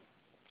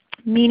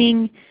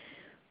 meaning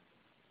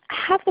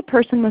have the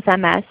person with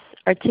MS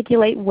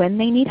articulate when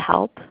they need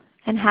help,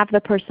 and have the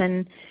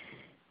person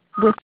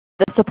with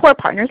the support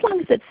partner, as long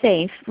as it's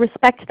safe,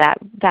 respect that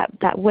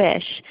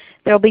wish.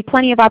 There will be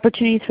plenty of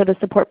opportunities for the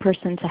support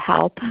person to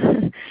help,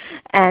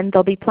 and there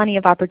will be plenty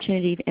of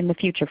opportunity in the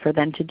future for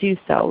them to do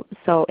so.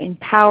 So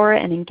empower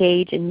and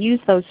engage and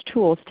use those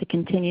tools to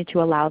continue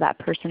to allow that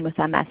person with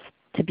MS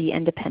to be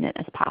independent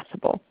as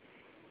possible.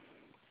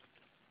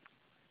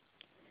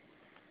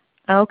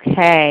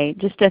 Okay,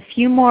 just a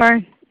few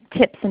more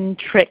tips and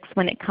tricks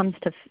when it comes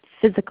to the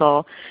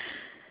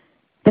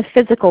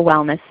physical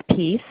wellness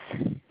piece.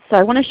 So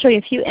I want to show you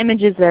a few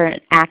images that are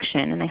in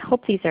action, and I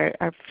hope these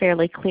are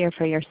fairly clear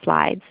for your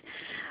slides.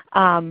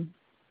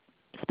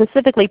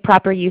 Specifically,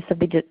 proper use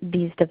of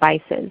these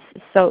devices.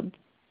 So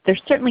they're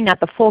certainly not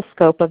the full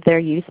scope of their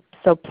use,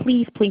 so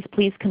please, please,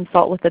 please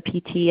consult with the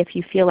PT if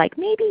you feel like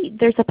maybe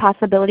there's a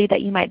possibility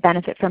that you might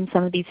benefit from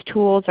some of these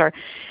tools, or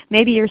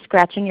maybe you're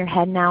scratching your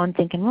head now and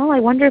thinking, well, I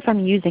wonder if I'm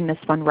using this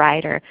one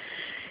right. Or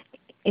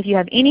if you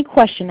have any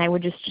question, I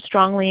would just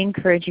strongly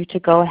encourage you to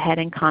go ahead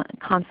and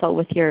consult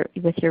with your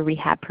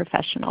rehab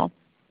professional.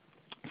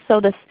 So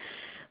this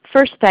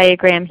first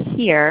diagram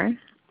here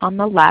on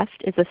the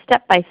left is a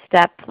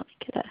step-by-step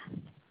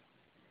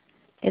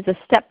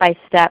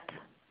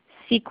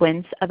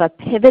sequence of a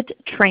pivot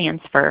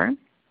transfer.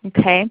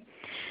 Okay,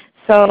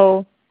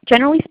 so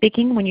generally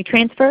speaking, when you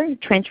transfer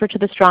to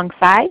the strong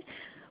side,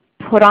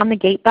 put on the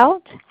gait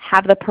belt,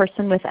 have the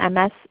person with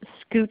MS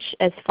scooch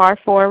as far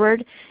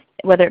forward,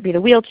 whether it be the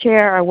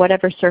wheelchair or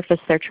whatever surface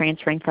they're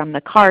transferring from,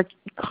 the car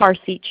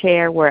seat,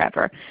 chair,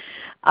 wherever.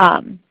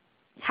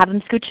 Have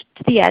them scooch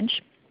to the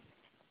edge.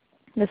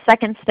 The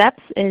second step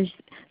is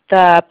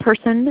the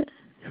person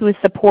who is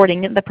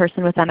supporting the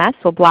person with MS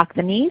will block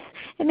the knees.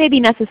 It may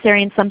be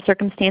necessary in some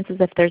circumstances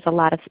if there's a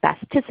lot of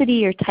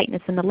spasticity or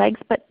tightness in the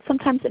legs, but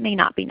sometimes it may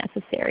not be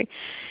necessary.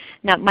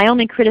 Now, my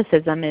only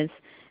criticism is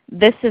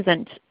this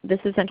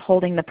isn't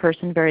holding the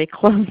person very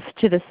close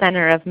to the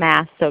center of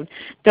mass, so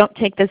don't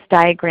take this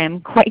diagram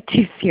quite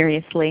too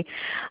seriously.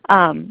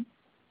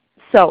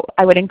 So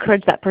I would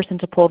encourage that person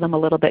to pull them a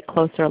little bit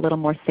closer, a little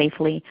more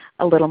safely,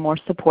 a little more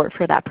support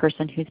for that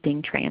person who's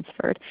being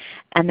transferred.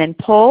 And then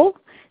pull,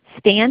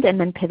 stand, and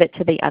then pivot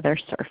to the other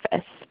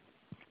surface.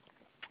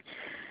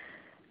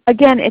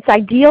 Again, it's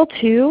ideal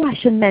too, I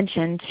should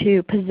mention,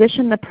 to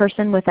position the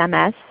person with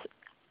MS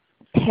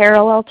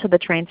parallel to the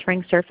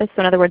transferring surface.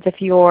 So in other words,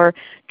 if you're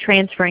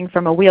transferring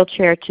from a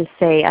wheelchair to,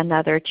 say,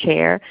 another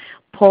chair,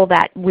 pull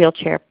that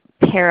wheelchair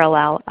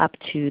parallel up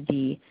to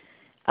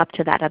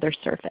that other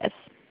surface.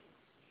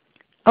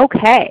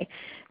 Okay.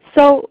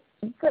 So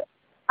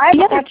I have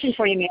a question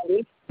for you,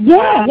 Mandy.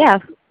 Yeah.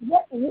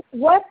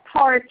 What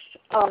parts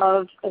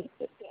of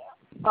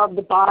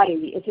the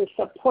body is a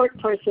support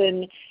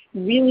person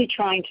really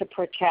trying to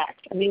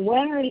protect? I mean,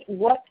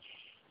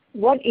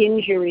 what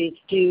injuries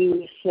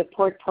do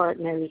support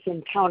partners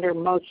encounter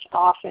most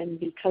often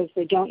because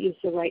they don't use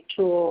the right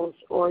tools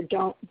or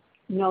don't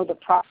know the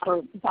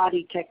proper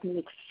body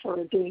techniques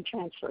for doing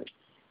transfers?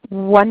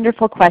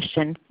 Wonderful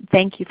question.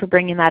 Thank you for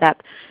bringing that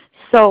up.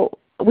 So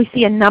we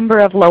see a number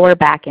of lower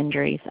back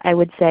injuries. I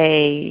would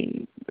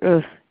say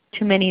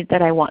too many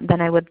than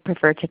I would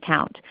prefer to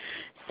count.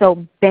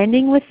 So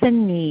bending with the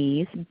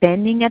knees,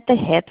 bending at the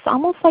hips,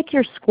 almost like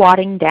you're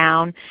squatting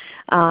down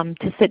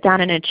to sit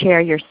down in a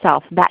chair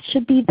yourself. That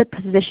should be the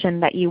position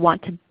that you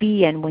want to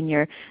be in when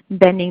you're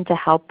bending to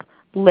help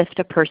lift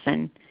a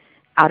person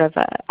out of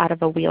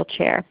a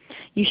wheelchair.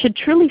 You should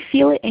truly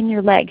feel it in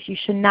your legs. You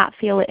should not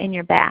feel it in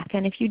your back.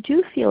 And if you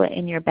do feel it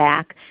in your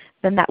back,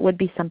 then that would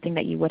be something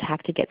that you would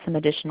have to get some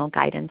additional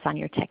guidance on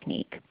your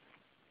technique.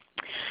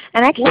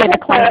 And actually I have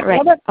a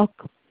client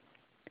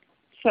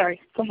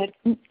Sorry, go ahead.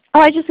 Oh,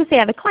 I was just going to say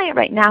I have a client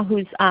right now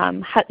who's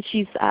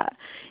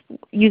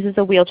uses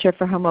a wheelchair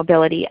for her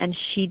mobility, and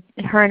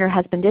her and her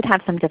husband did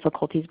have some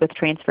difficulties with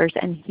transfers,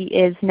 and he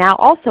is now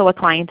also a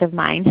client of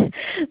mine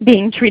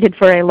being treated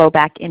for a low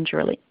back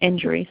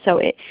injury. So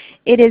it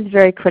is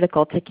very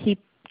critical to keep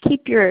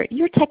your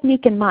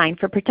technique in mind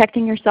for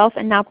protecting yourself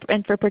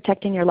and for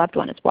protecting your loved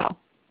one as well.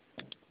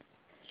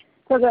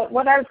 So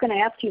what I was going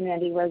to ask you,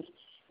 Mandy, was,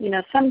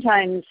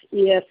 sometimes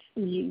if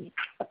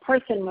a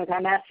person with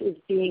MS is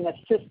being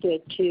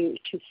assisted to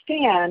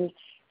stand,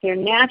 their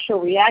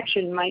natural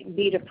reaction might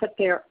be to put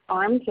their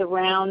arms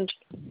around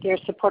their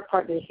support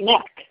partner's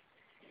neck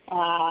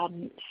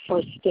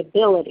for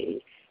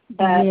stability.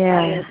 But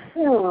I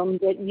assume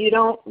that you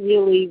don't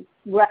really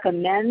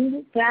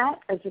recommend that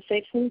as a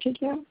safe thing to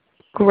do?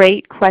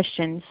 Great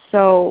question.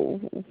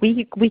 So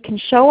we can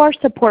show our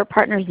support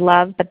partners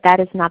love, but that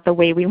is not the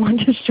way we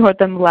want to show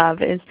them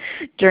love is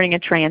during a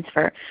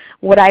transfer.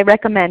 What I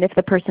recommend if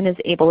the person is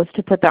able is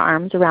to put their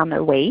arms around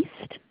their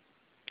waist,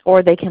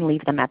 or they can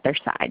leave them at their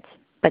sides.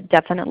 But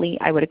definitely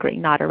I would agree,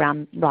 not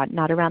around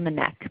the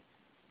neck.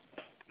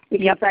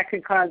 Because that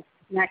could cause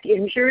neck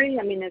injury?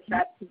 I mean, is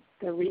that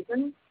the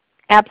reason?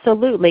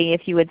 Absolutely.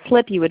 If you would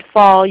slip, you would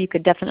fall. You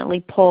could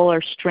definitely pull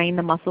or strain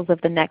the muscles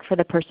of the neck for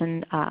the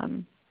person,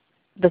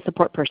 the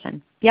support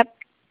person. Yep,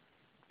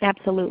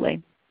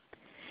 absolutely.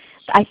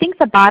 I think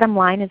the bottom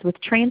line is with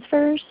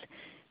transfers,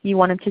 you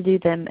want them to do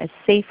them as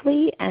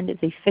safely and as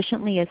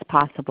efficiently as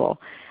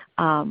possible.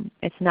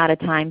 It's not a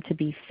time to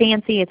be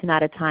fancy. It's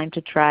not a time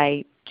to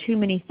try too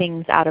many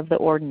things out of the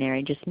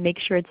ordinary. Just make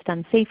sure it's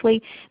done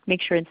safely.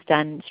 Make sure it's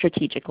done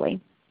strategically.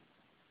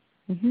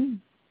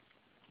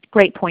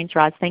 Great points,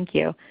 Roz. Thank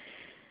you.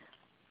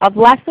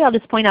 Lastly, I'll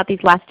just point out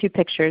these last two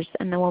pictures,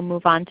 and then we'll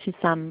move on to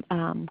some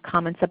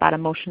comments about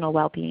emotional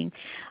well-being.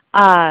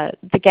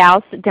 The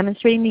gal's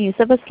demonstrating the use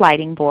of a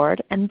sliding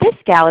board, and this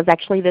gal is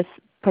actually this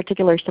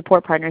particular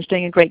support partner is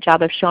doing a great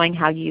job of showing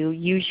how you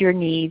use your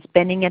knees,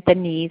 bending at the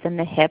knees and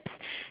the hips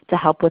to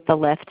help with the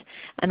lift.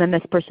 And then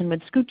this person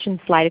would scooch and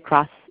slide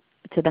across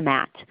to the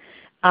mat.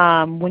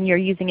 When you're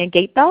using a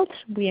gait belt,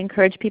 we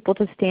encourage people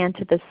to stand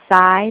to the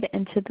side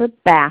and to the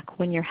back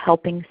when you're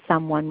helping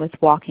someone with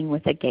walking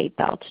with a gait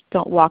belt.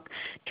 Don't walk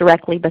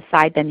directly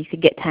beside them. You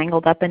could get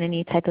tangled up in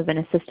any type of an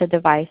assisted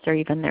device or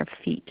even their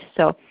feet.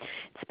 So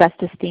it's best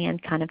to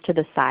stand kind of to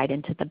the side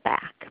and to the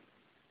back.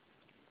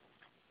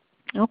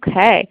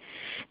 Okay.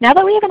 Now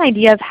that we have an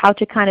idea of how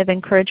to kind of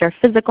encourage our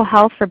physical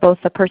health for both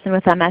the person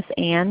with MS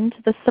and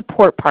the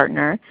support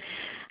partner,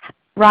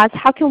 Roz,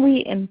 how can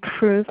we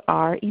improve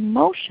our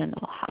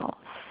emotional health?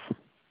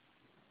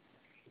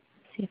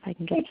 Let's see if I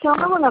can get so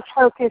I want to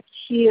focus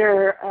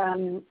here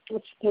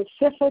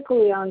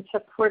specifically on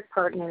support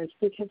partners,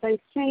 because I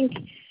think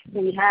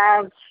we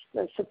have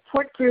the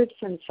support groups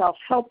and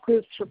self-help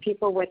groups for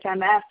people with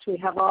MS. We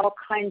have all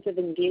kinds of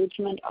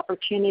engagement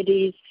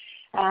opportunities.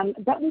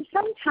 But we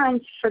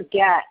sometimes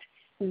forget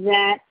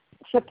that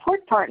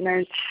support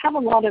partners have a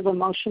lot of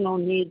emotional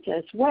needs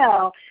as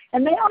well,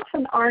 and they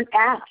often aren't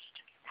asked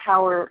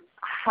how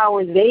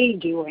are they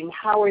doing,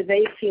 how are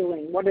they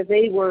feeling, what are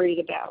they worried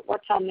about,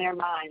 what's on their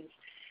minds.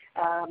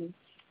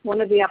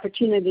 One of the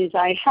opportunities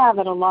I have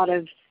at a lot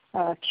of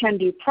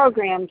can-do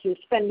programs is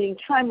spending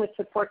time with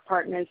support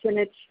partners, and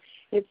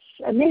it's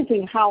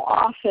amazing how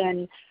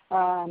often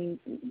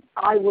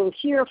I will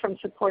hear from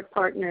support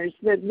partners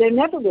that they're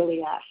never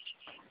really asked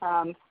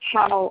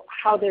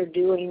how they're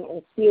doing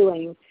or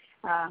feeling,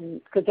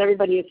 because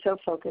everybody is so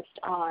focused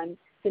on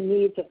the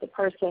needs of the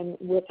person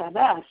with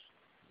MS.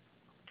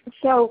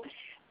 So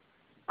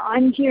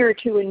I'm here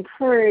to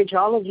encourage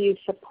all of you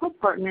support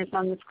partners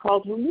on this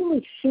call to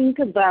really think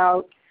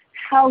about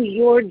how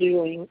you're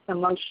doing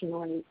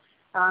emotionally.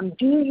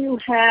 Do you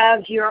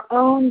have your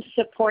own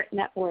support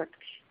network?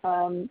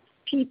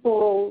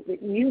 People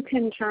that you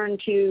can turn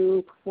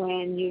to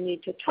when you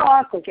need to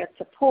talk or get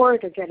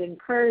support or get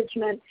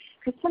encouragement,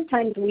 because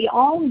sometimes we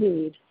all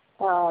need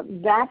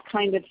that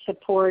kind of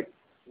support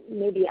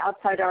maybe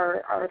outside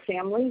our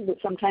family, but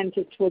sometimes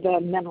it's with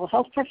a mental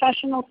health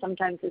professional,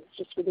 sometimes it's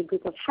just with a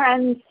group of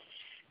friends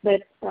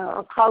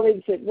or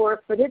colleagues at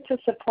work, but it's a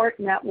support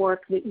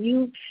network that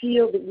you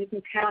feel that you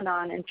can count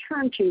on and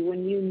turn to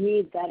when you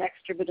need that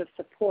extra bit of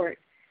support.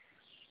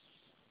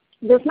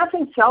 There's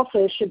nothing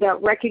selfish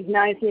about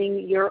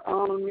recognizing your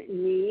own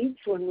needs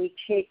when we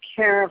take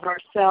care of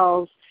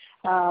ourselves.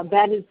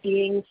 That is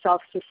being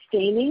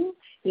self-sustaining.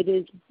 It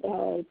is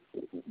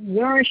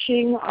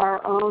nourishing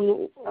our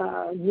own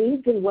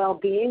needs and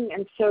well-being.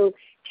 And so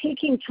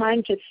taking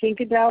time to think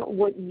about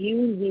what you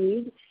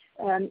need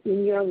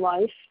in your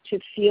life to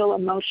feel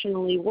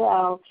emotionally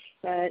well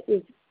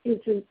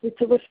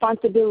it's a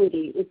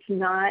responsibility. It's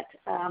not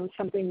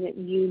something that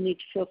you need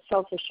to feel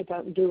selfish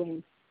about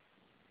doing.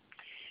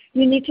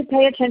 You need to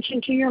pay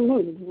attention to your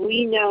mood.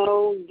 We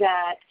know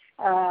that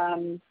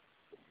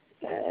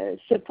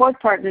support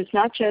partners,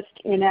 not just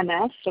in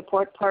MS,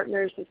 support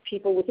partners of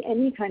people with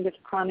any kind of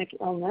chronic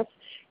illness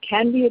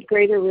can be at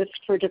greater risk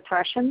for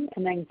depression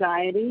and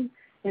anxiety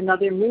and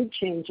other mood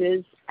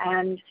changes.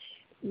 And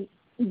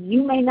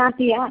you may not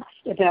be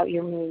asked about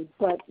your mood,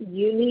 but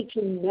you need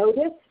to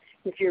notice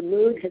if your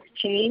mood has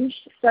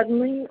changed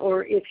suddenly,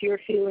 or if you're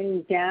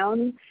feeling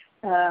down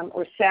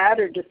or sad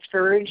or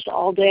discouraged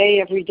all day,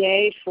 every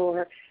day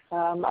for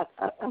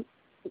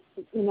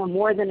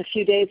more than a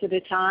few days at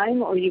a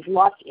time, or you've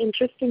lost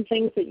interest in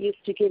things that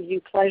used to give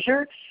you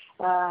pleasure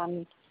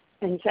and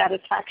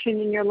satisfaction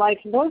in your life.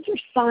 Those are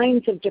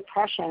signs of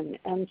depression,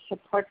 and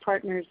support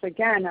partners,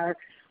 again,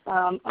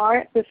 are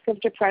at risk of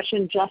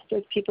depression just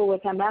as people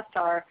with MS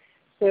are.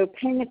 So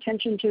paying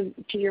attention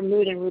to your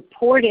mood and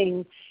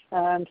reporting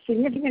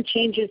significant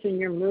changes in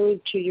your mood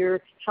to your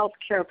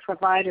healthcare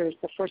provider is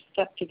the first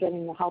step to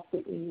getting the help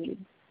that you need.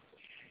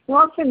 You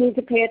also need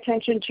to pay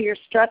attention to your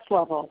stress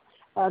level.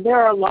 There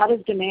are a lot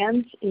of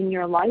demands in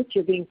your life.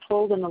 You're being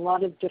pulled in a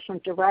lot of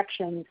different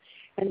directions,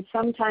 and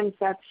sometimes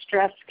that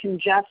stress can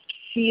just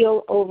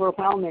feel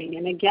overwhelming.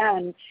 And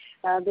again,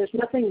 there's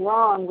nothing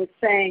wrong with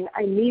saying,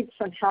 I need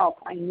some help.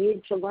 I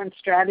need to learn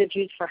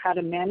strategies for how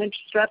to manage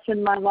stress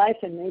in my life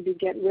and maybe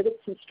get rid of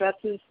some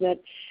stresses that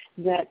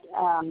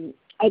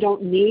I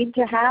don't need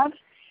to have.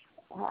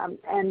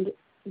 And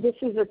this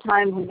is a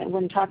time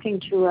when talking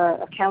to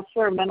a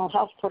counselor or mental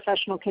health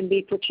professional can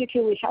be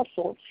particularly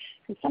helpful.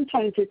 And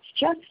sometimes it's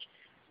just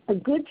a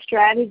good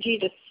strategy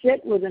to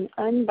sit with an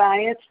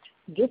unbiased,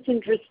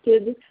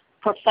 disinterested,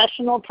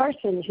 professional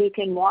person who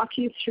can walk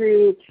you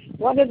through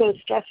what are those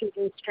stresses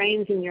and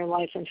strains in your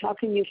life and how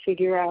can you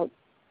figure out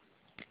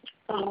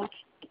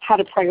how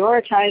to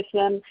prioritize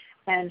them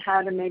and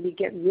how to maybe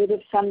get rid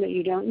of some that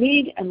you don't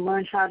need and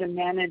learn how to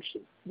manage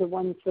the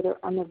ones that are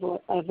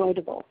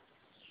unavoidable.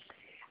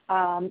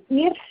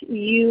 If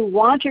you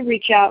want to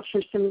reach out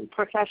for some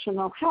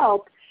professional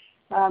help,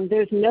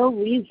 there's no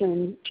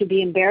reason to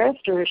be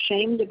embarrassed or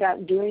ashamed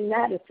about doing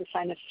that. It's a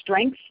sign of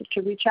strength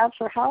to reach out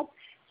for help.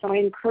 So I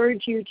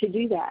encourage you to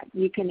do that.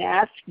 You can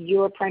ask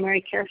your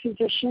primary care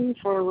physician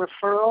for a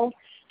referral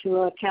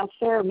to a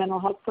counselor or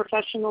mental health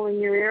professional in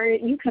your area.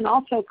 You can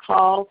also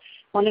call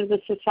one of the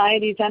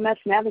Society's MS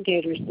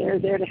navigators. They're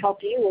there to help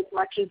you as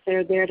much as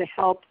they're there to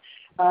help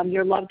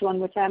your loved one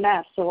with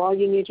MS. So all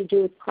you need to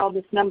do is call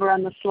this number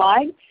on the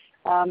slide,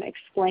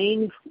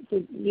 explain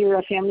that you're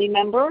a family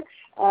member,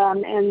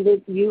 and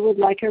that you would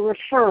like a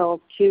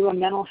referral to a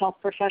mental health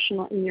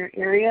professional in your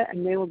area,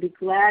 and they will be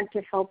glad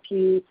to help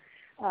you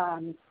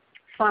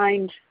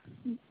find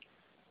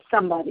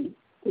somebody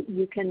that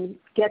you can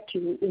get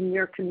to in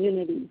your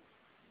community.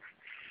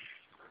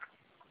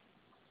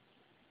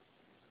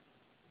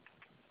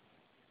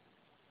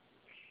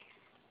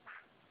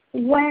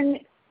 When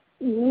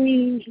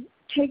we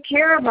take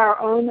care of our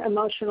own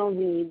emotional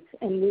needs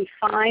and we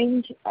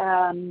find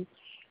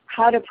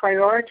how to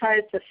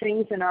prioritize the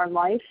things in our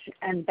life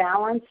and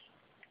balance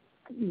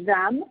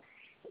them,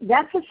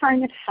 that's a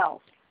sign of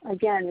health.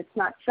 Again, it's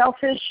not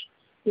selfish.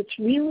 It's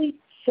really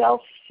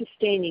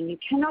self-sustaining. You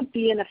cannot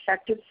be an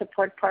effective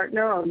support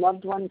partner or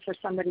loved one for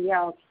somebody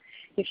else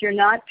if you're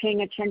not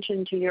paying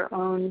attention to your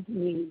own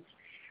needs.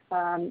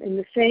 In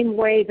the same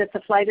way that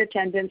the flight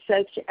attendant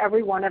says to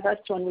every one of us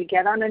when we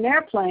get on an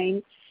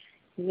airplane,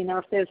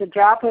 if there's a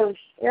drop of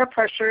air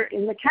pressure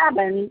in the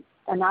cabin,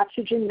 an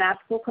oxygen mask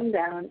will come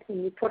down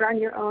and you put on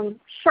your own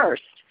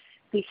first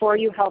before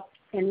you help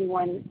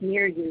anyone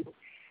near you.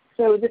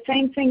 So the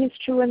same thing is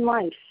true in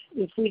life.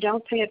 If we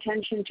don't pay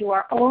attention to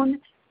our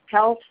own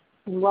health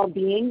and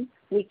well-being,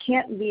 we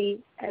can't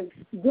be as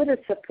good a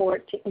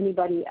support to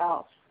anybody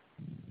else.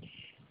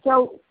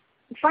 So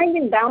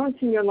finding balance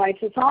in your life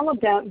is all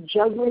about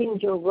juggling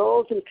your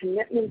roles and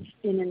commitments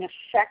in an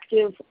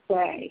effective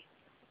way.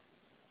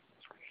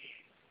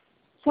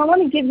 So I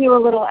want to give you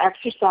a little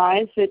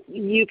exercise that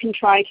you can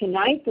try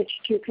tonight, but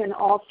you can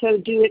also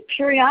do it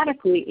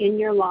periodically in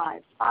your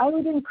lives. I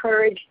would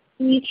encourage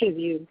each of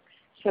you,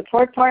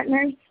 support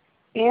partners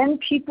and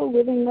people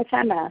living with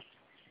MS,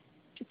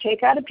 to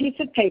take out a piece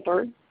of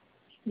paper,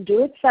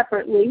 do it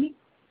separately,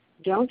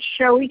 don't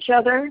show each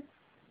other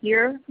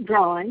your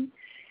drawing,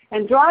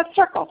 and draw a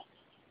circle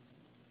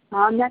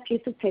on that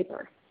piece of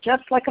paper,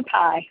 just like a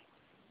pie.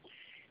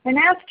 And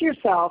ask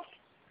yourself,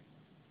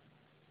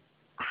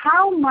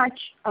 how much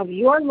of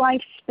your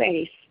life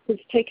space is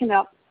taken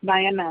up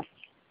by MS?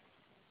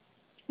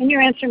 And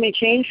your answer may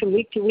change from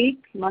week to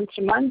week, month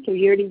to month, or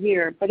year to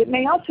year, but it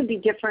may also be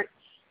different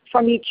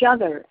from each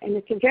other. And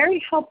it's a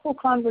very helpful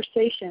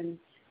conversation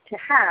to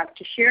have,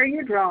 to share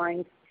your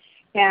drawings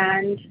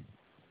and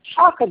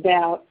talk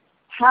about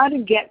how to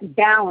get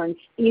balance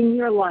in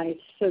your life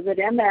so that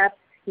MS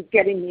is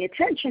getting the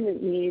attention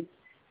it needs,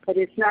 but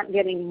it's not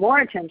getting more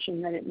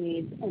attention than it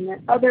needs, and that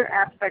other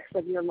aspects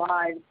of your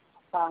lives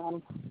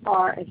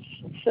are as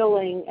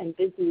fulfilling and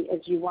busy as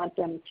you want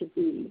them to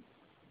be.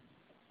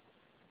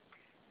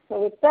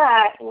 So with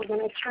that, we're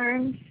going to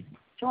turn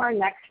to our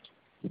next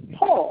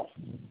poll.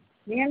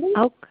 Mandy?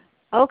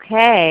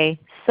 Okay.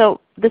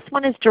 So this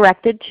one is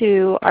directed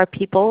to our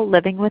people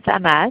living with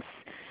MS.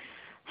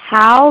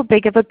 How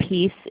big of a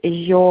piece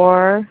is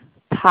your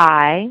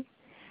pie?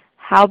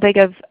 How big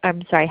of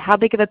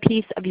a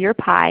piece of your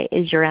pie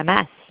is your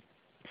MS?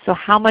 So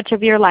how much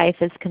of your life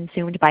is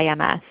consumed by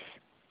MS?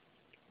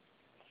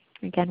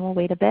 Again, we'll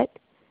wait a bit.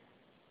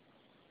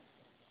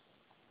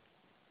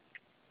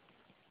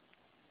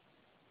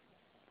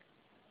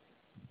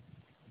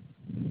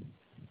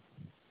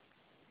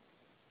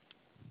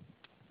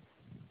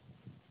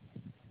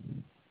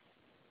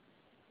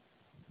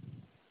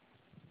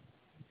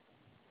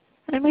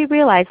 And we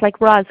realize, like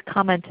Roz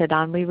commented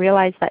on, we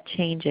realize that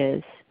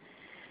changes.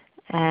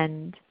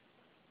 And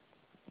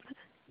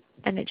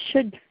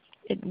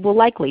it will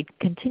likely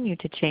continue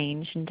to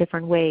change in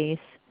different ways.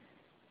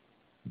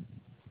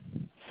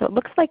 So it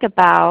looks like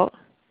about,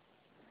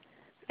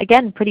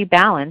 again, pretty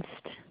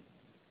balanced,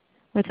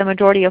 with the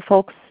majority of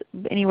folks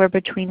anywhere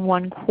between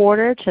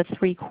 1/4 to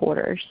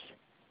 3/4.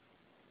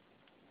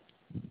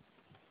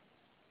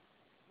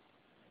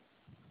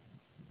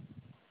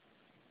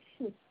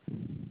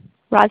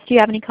 Roz, do you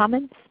have any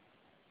comments?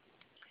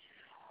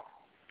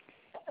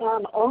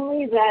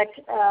 Only that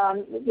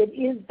it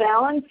is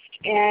balanced,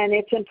 and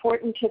it's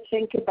important to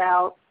think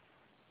about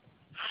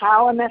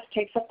how MS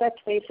takes up that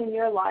space in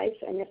your life,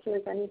 and if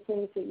there's any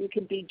things that you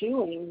could be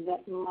doing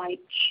that might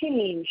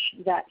change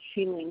that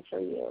feeling for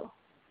you.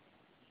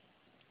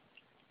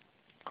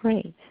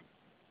 Great.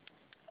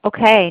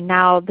 Okay,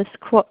 now this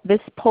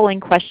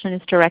polling question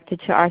is directed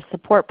to our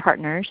support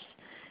partners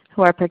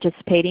who are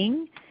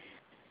participating.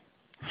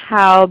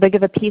 How big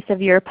of a piece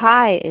of your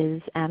pie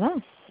is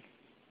MS?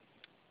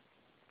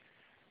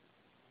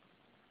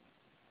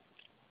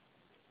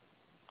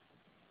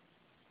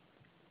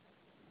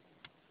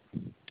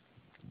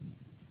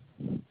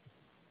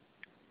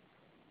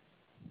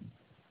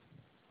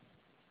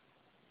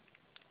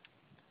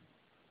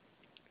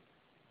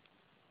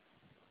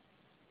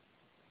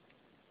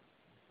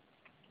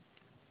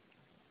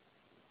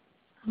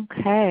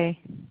 Okay.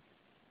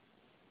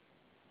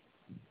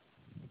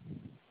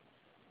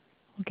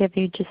 We'll give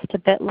you just a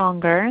bit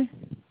longer.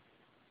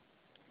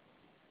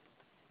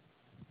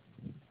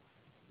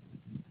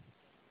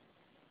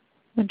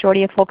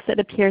 Majority of folks, it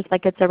appears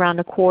like it's around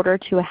 1/4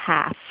 to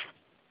 1/2.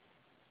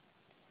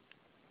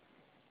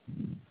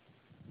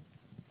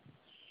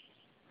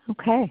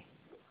 Okay.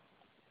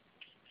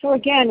 So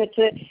again,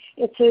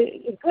 it's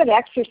a good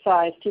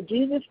exercise to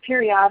do this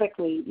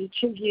periodically,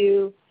 each of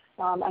you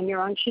on your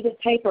own sheet of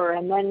paper,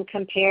 and then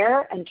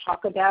compare and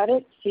talk about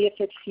it, see if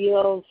it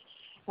feels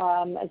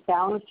as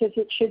balanced as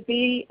it should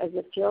be, as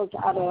it feels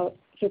out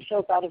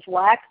of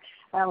whack.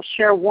 I'll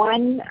share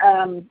one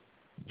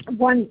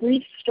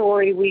brief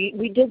story.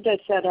 We did this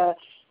at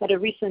a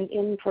recent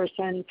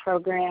in-person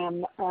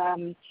program,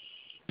 and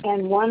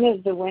one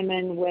of the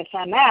women with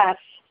MS,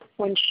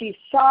 when she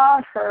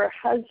saw her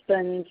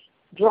husband's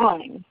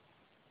drawing,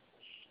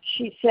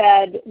 she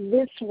said,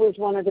 "This was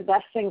one of the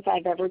best things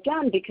I've ever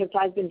done because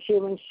I've been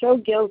feeling so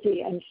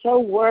guilty and so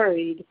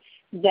worried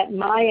that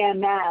my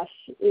MS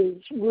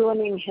is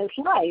ruining his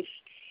life."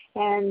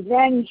 And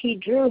then he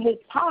drew his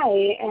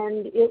pie,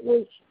 and it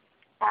was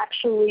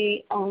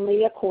actually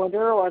only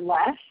 1/4 or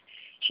less.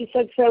 She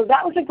said, "So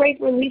that was a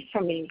great relief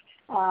for me.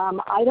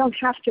 I don't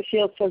have to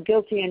feel so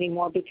guilty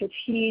anymore because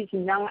he's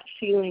not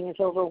feeling as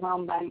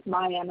overwhelmed by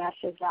my MS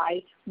as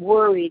I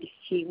worried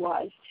he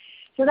was."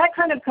 So that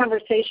kind of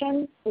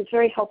conversation was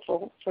very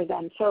helpful for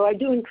them. So I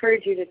do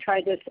encourage you to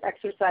try this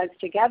exercise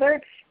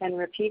together and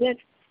repeat it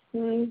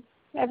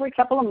every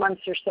couple of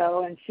months or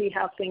so and see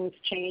how things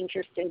change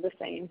or stay the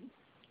same.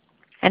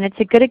 And it's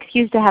a good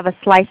excuse to have a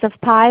slice of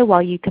pie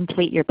while you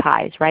complete your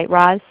pies, right,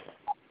 Roz?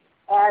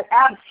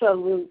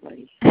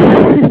 Absolutely.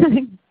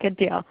 Good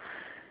deal.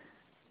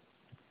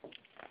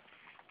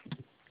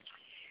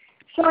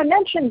 So I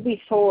mentioned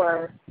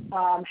before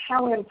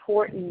how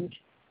important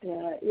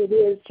it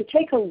is to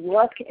take a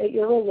look at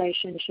your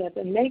relationship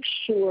and make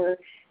sure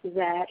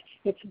that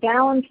it's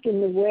balanced in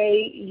the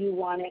way you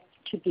want it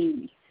to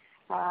be.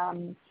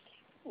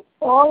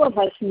 All of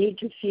us need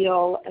to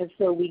feel as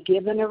though we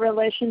give in a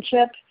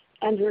relationship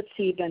and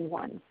receive in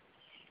one.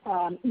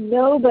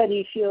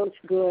 Nobody feels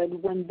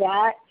good when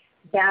that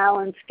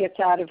balance gets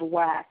out of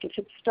whack, if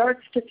it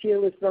starts to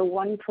feel as though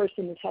one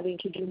person is having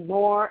to do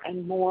more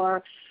and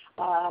more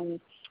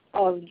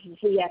of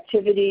the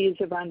activities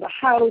around the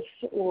house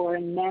or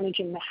in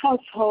managing the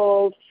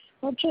household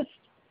or just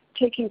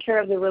taking care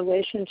of the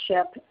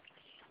relationship,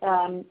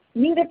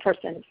 neither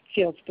person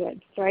feels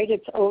good, right?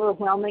 It's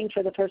overwhelming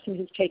for the person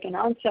who's taken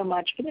on so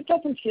much, but it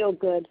doesn't feel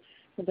good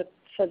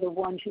for the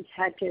one who's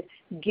had to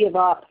give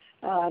up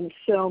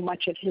so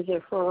much of his or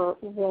her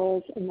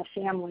roles in the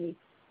family.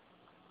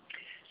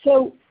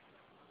 So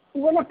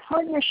when a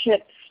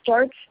partnership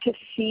starts to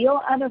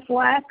feel out of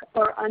whack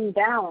or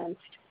unbalanced,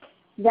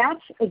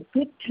 that's a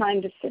good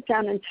time to sit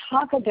down and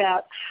talk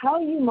about how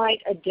you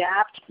might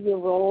adapt your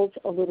roles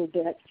a little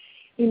bit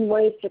in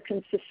ways that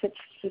can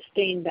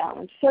sustain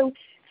balance. So,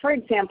 for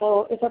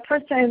example, if a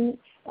person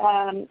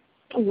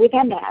with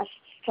MS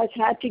has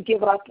had to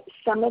give up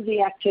some of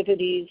the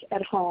activities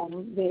at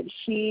home that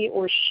he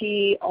or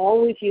she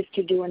always used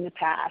to do in the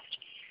past,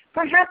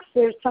 perhaps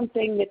there's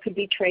something that could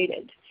be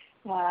traded.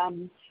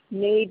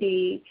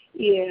 Maybe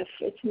if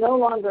it's no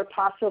longer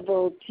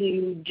possible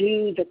to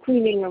do the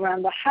cleaning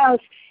around the house,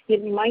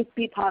 it might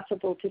be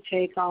possible to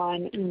take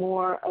on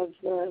more of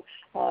the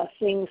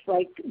things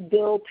like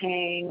bill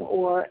paying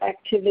or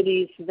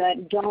activities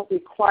that don't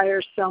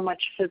require so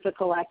much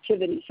physical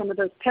activity. Some of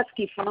those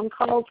pesky phone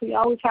calls we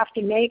always have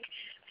to make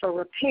for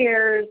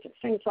repairs,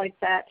 things like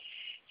that.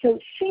 So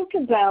think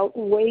about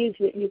ways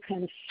that you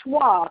can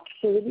swap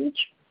so that each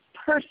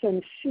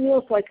person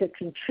feels like a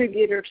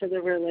contributor to the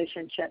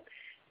relationship.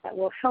 That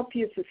will help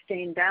you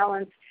sustain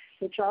balance,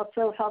 which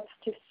also helps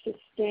to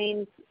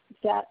sustain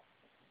that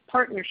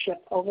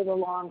partnership over the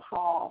long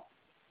haul.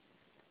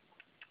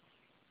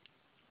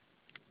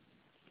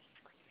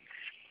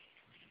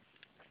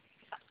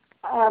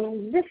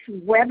 This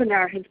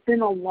webinar has been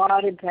a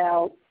lot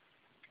about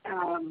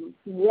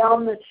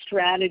wellness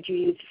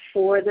strategies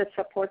for the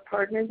support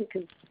partner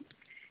because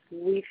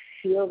we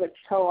feel that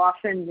so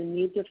often the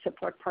needs of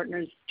support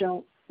partners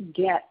don't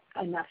get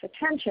enough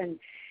attention.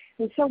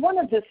 And so one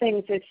of the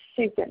things I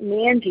think that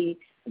Mandy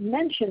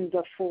mentioned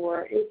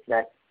before is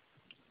that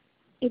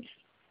it's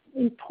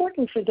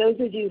important for those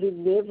of you who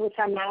live with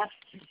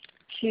MS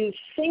to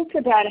think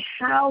about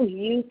how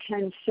you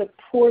can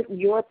support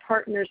your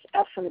partner's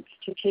efforts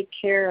to take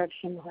care of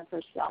him or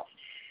herself.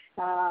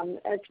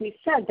 As we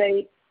said,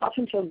 they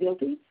often feel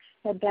guilty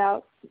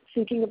about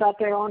thinking about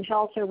their own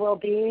health or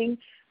well-being,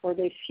 or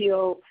they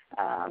feel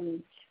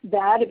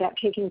bad about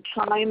taking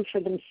time for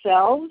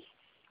themselves,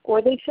 or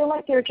they feel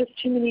like there are just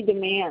too many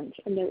demands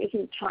and there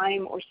isn't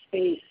time or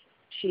space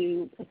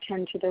to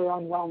attend to their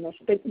own wellness.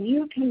 But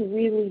you can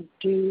really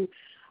do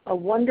a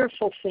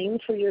wonderful thing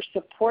for your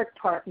support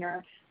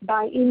partner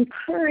by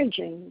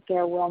encouraging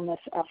their wellness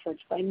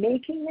efforts, by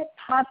making it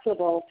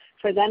possible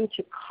for them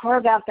to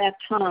carve out that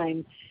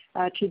time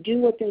to do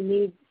what they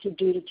need to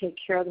do to take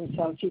care of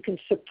themselves. You can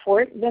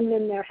support them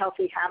in their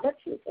healthy habits.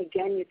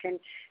 Again, you can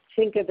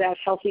think about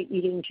healthy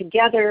eating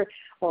together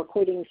or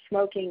quitting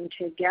smoking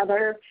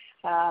together,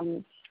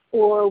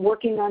 or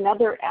working on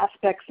other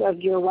aspects of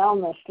your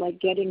wellness,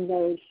 like getting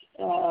those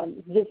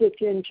visits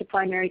into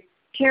primary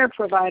care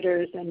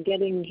providers and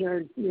getting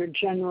your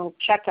general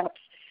checkups.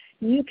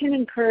 You can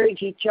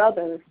encourage each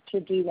other to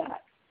do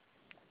that.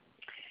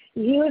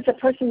 You as a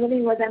person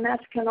living with MS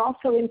can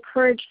also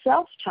encourage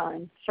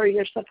self-time for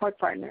your support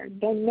partner.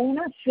 They may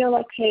not feel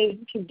okay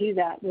to do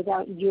that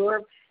without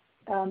your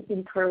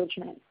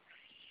encouragement.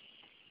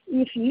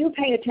 If you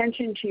pay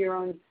attention to your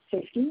own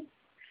safety,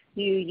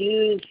 you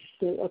use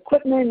the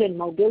equipment and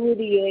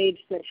mobility aids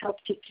that help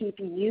to keep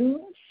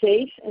you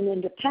safe and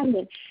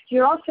independent,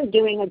 you're also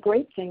doing a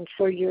great thing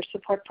for your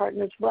support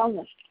partner's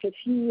wellness because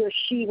he or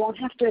she won't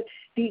have to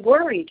be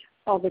worried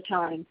all the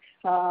time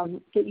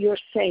that you're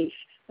safe,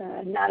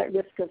 not at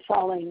risk of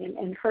falling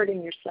and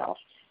hurting yourself.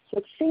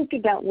 So think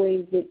about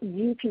ways that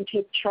you can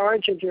take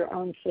charge of your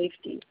own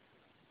safety.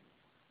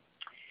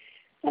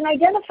 And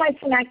identify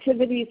some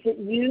activities that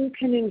you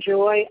can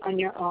enjoy on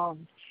your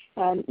own.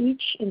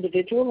 Each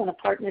individual in a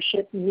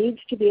partnership needs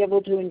to be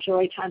able to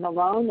enjoy time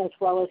alone as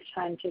well as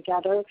time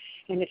together.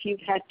 And if you've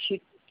had to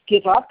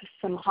give up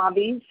some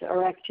hobbies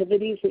or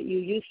activities that you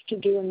used to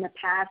do in the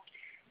past,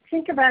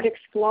 think about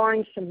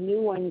exploring some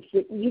new ones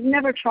that you've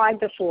never tried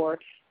before,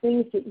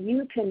 things that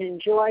you can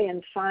enjoy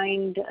and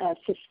find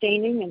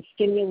sustaining and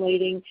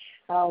stimulating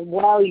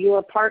while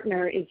your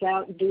partner is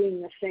out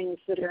doing the things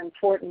that are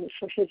important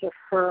for his or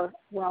her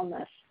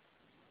wellness.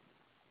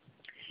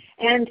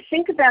 And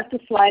think about the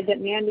slide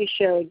that Mandy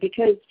showed,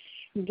 because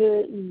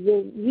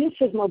the use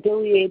of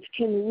mobility aids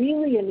can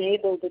really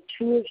enable the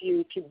two of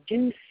you to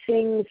do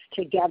things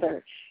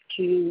together,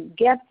 to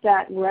get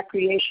that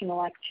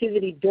recreational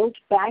activity built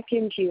back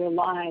into your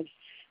lives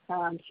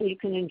so you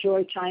can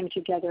enjoy time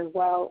together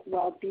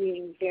while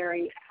being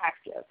very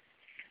active.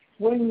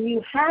 When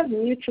you have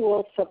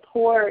mutual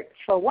support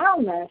for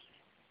wellness,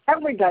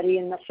 everybody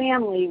in the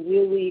family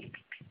really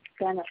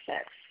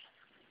benefits.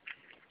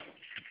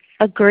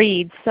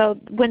 Agreed. So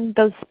when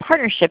those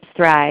partnerships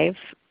thrive,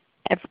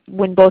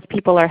 when both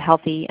people are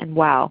healthy and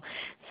well.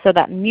 So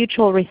that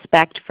mutual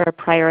respect for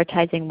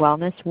prioritizing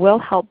wellness will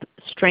help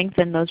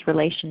strengthen those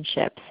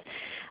relationships.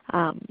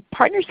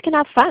 Partners can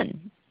have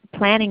fun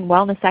planning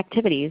wellness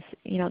activities.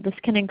 This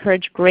can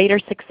encourage greater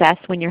success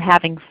when you're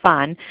having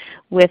fun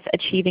with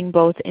achieving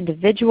both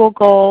individual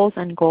goals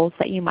and goals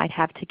that you might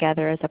have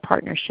together as a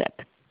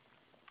partnership.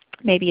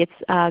 Maybe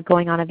it's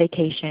going on a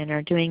vacation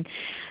or doing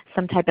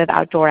some type of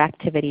outdoor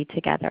activity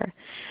together.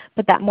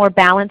 But that more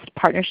balanced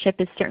partnership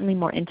is certainly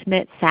more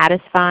intimate,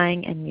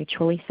 satisfying, and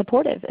mutually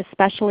supportive,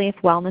 especially if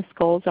wellness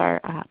goals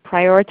are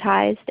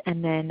prioritized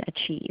and then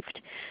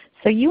achieved.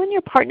 So you and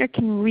your partner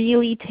can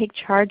really take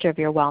charge of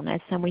your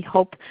wellness, and we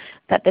hope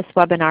that this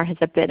webinar has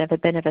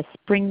been a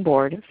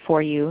springboard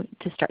for you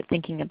to start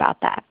thinking about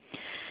that.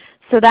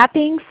 So that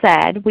being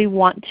said, we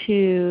want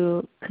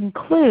to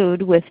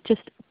conclude with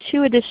just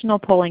 2 additional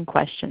polling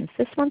questions.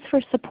 This one's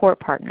for support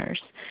partners.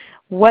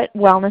 What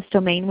wellness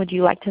domain would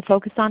you like to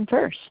focus on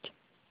first?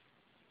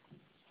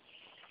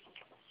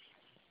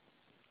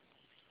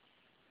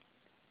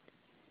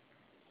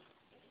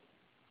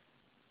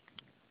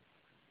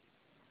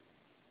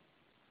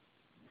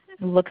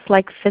 It looks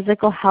like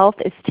physical health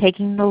is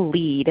taking the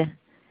lead.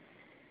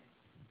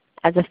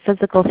 As a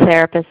physical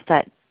therapist,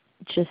 that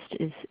just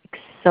is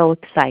so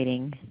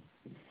exciting.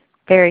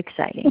 Very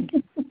exciting.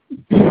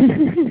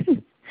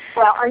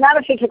 Well, I'm not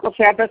a physical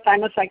therapist,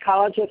 I'm a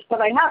psychologist, but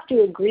I have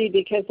to agree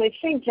because I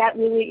think that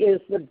really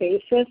is the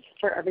basis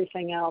for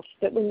everything else,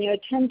 that when you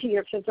attend to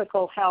your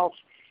physical health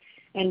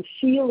and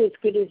feel as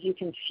good as you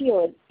can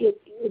feel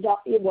it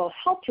will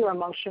help your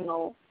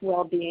emotional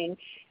well-being,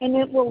 and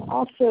it will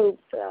also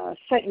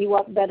set you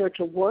up better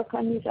to work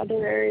on these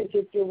other areas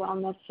of your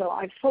wellness. So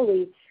I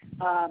fully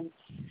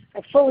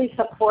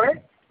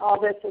support all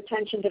this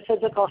attention to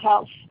physical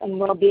health and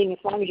well-being as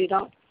long as you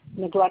don't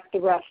neglect the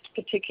rest,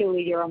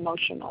 particularly your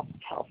emotional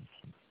health.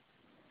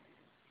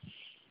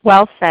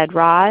 Well said,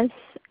 Roz.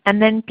 And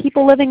then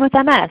people living with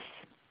MS.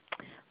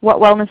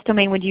 What wellness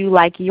domain would you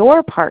like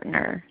your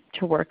partner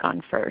to work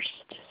on first?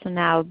 So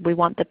now we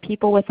want the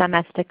people with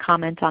MS to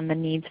comment on the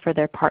needs for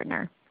their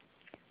partner.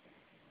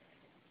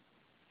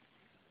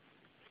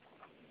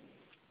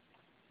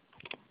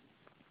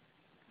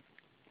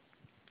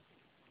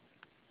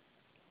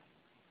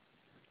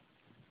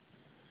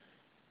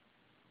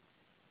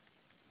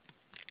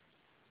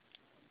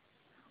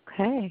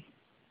 Okay.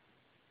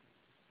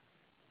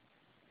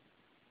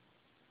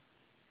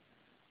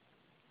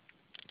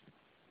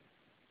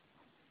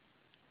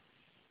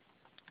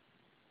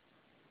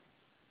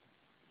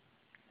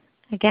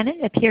 Again,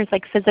 it appears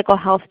like physical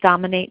health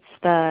dominates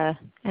and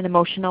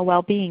emotional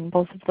well-being,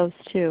 both of those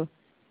two.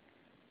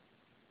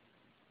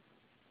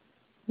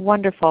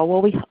 Wonderful.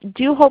 Well, we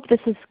do hope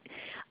this has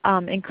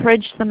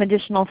encouraged some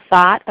additional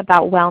thought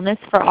about wellness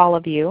for all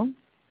of you.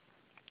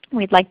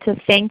 We'd like to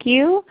thank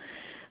you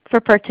for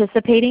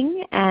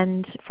participating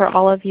and for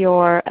all of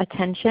your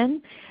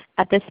attention.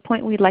 At this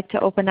point, we'd like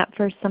to open up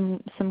for some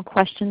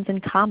questions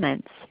and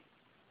comments.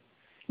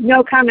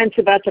 No comments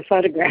about the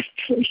photograph,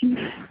 please.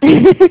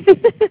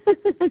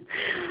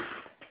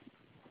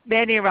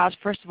 Mandy and Roz,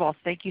 first of all,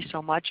 thank you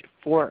so much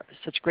for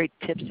such great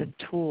tips and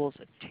tools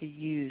to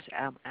use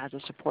as a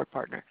support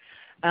partner.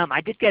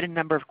 I did get a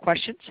number of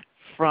questions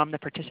from the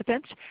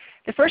participants.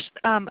 The first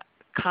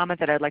comment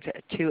that I'd like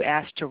to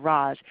ask to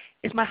Roz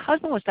is, my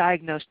husband was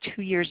diagnosed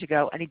 2 years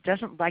ago and he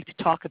doesn't like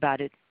to talk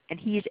about it, and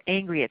he is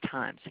angry at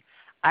times.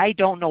 I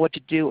don't know what to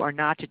do or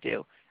not to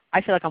do.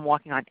 I feel like I'm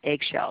walking on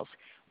eggshells.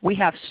 We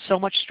have so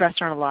much stress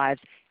in our lives.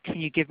 Can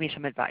you give me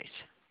some advice?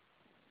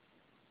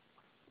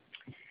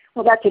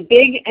 Well, that's a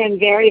big and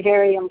very,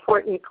 very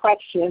important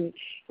question.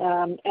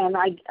 And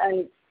I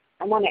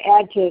want to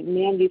add to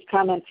Mandy's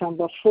comments from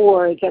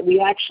before that we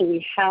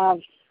actually have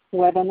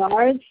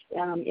webinars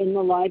in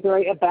the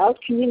library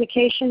about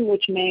communication,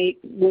 which may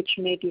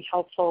be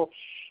helpful.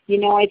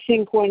 I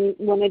think when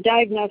a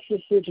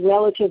diagnosis is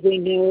relatively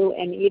new,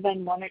 and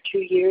even 1 or 2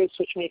 years,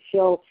 which may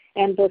feel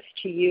endless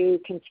to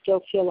you, can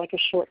still feel like a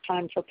short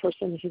time for a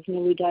person who's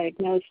newly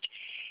diagnosed.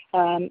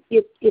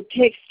 It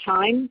takes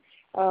time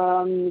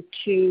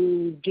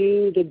to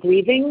do the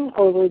grieving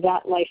over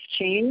that life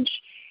change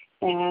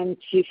and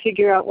to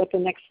figure out what the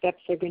next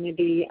steps are going to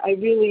be. I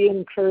really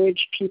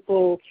encourage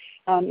people,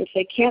 if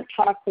they can't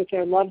talk with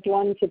their loved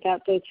ones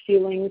about those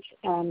feelings,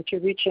 to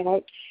reach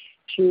out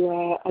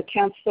to a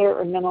counselor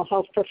or mental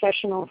health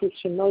professional who's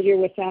familiar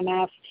with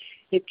MS.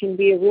 It can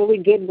be a really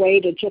good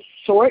way to just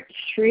sort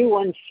through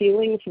one's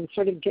feelings and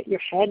sort of get your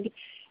head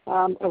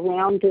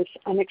around this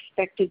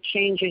unexpected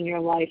change in your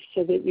life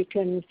so that you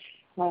can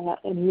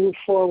move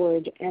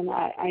forward. And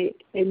I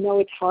know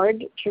it's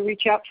hard to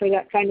reach out for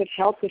that kind of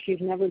help if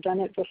you've never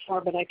done it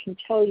before, but I can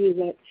tell you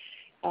that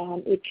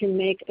it can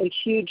make a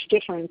huge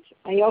difference.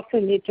 I also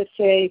need to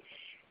say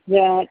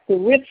that the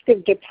risk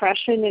of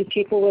depression in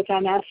people with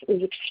MS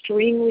is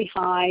extremely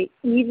high,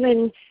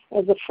 even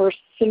as a first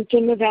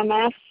symptom of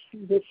MS.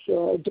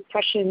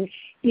 depression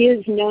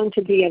is known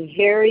to be a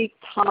very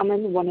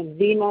common, one of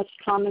the most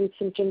common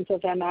symptoms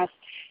of MS.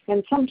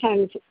 And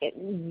sometimes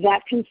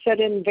that can set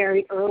in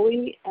very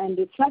early, and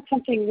it's not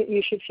something that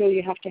you should feel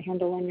you have to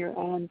handle on your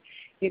own.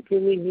 It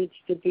really needs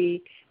to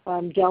be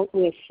dealt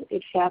with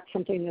if that's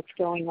something that's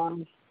going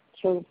on.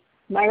 So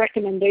my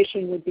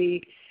recommendation would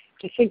be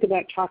to think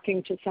about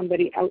talking to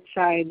somebody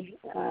outside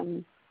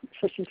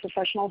for some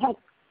professional help.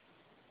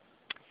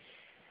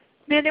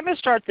 Mandy, I'm going to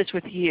start this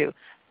with you.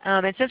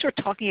 And since we're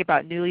talking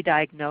about newly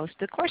diagnosed,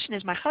 the question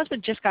is, my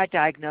husband just got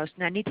diagnosed,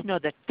 and I need to know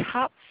the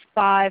top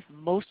 5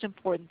 most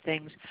important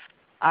things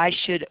I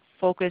should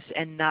focus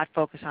and not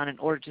focus on in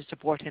order to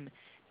support him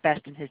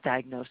best in his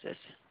diagnosis.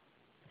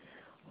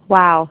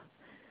 Wow.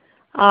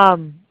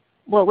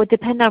 Well, it would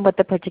depend on what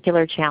the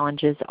particular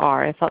challenges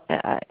are. If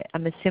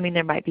I'm assuming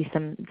there might be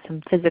some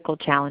physical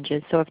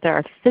challenges. So if there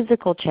are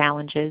physical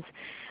challenges,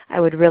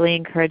 I would really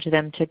encourage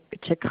them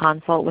to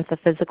consult with a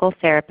physical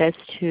therapist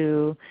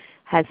who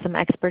has some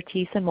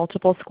expertise in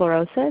multiple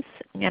sclerosis.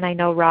 And I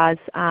know Roz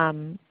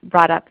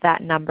brought up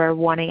that number,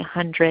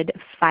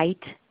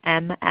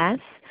 1-800-FIGHT-MS.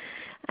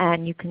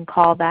 And you can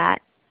call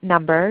that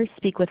number,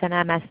 speak with an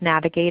MS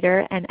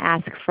navigator, and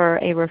ask for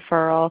a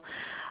referral,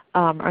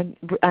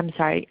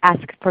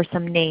 ask for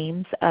some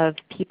names of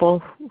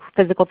people,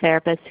 physical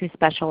therapists who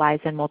specialize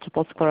in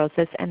multiple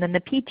sclerosis. And then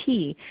the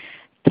PT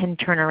can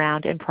turn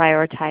around and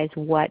prioritize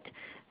what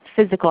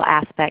physical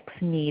aspects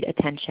need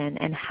attention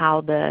and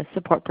how the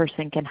support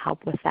person can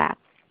help with that.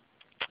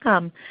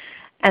 And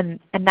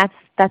that's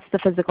the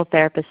physical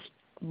therapist's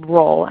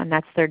role, and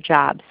that's their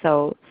job.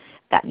 So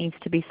that needs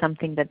to be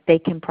something that they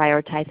can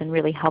prioritize and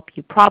really help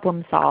you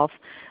problem solve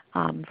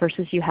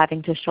versus you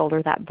having to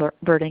shoulder that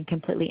burden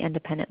completely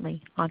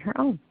independently on her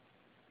own.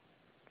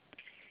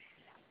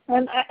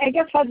 And I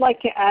guess I'd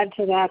like to add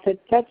to that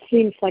that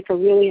seems like a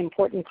really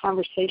important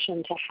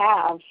conversation to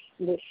have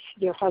with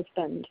your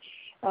husband,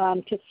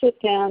 to sit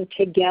down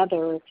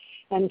together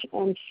and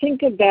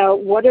think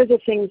about what are the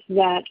things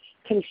that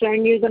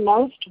concern you the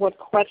most, what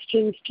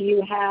questions do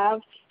you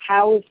have,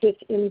 how is this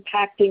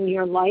impacting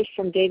your life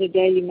from day to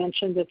day. You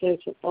mentioned that there's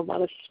a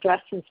lot of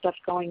stress and stuff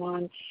going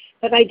on.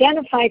 But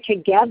identify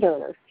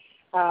together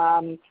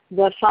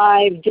the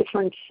 5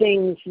 different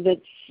things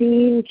that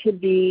seem to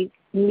be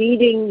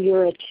needing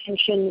your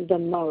attention the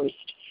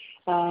most.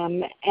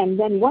 And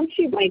then once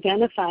you've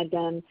identified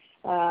them,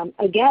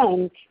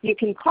 again, you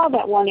can call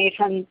that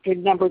 1-800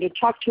 number to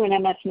talk to an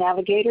MS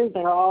navigator.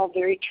 They're all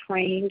very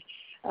trained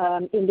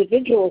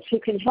individuals who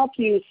can help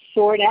you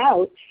sort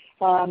out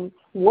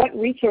what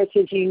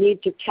resources you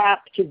need to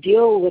tap to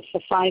deal with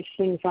the 5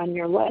 things on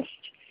your list.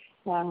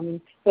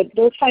 But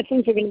those 5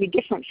 things are going to be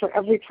different for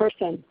every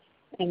person.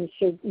 And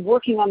so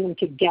working on them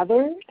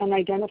together and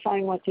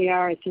identifying what they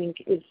are, I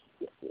think, is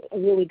a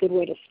really good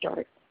way to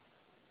start.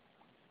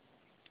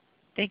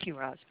 Thank you,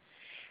 Roz.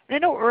 And I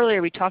know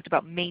earlier we talked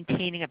about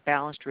maintaining a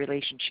balanced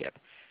relationship.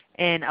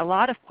 And a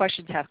lot of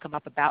questions have come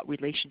up about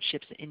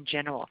relationships in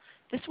general.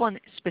 This one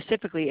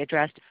specifically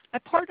addressed, my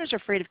partner's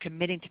afraid of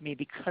committing to me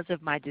because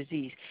of my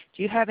disease.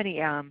 Do you have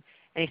any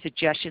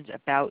suggestions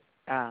about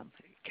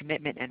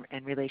commitment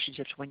and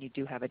relationships when you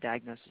do have a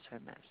diagnosis of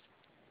MS?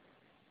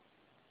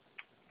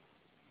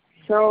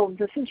 So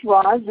this is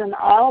Roz, and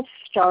I'll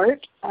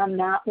start on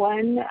that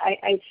one.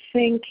 I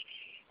think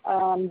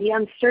the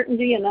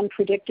uncertainty and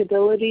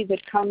unpredictability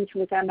that comes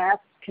with MS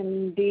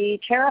can be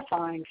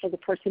terrifying for the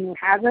person who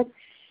has it,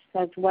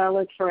 as well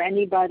as for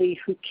anybody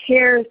who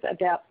cares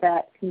about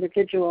that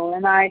individual.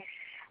 And I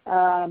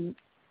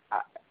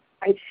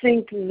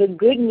think the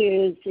good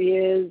news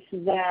is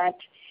that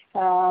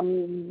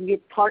your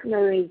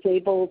partner is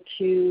able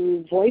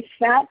to voice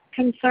that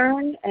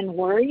concern and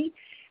worry.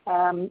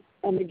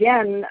 And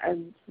again,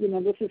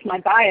 this is my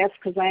bias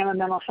because I am a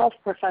mental health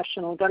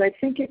professional, but I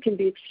think it can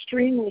be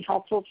extremely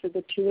helpful for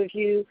the two of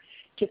you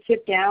to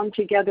sit down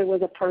together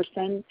with a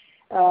person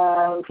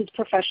who's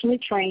professionally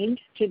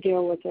trained to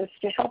deal with this,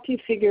 to help you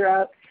figure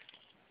out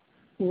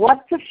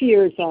what the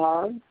fears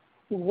are,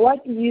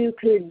 what you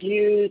could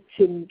do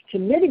to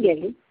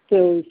mitigate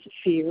those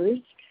fears,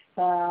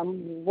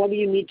 what do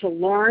you need to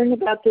learn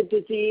about the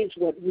disease,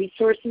 what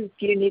resources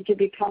do you need to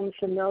become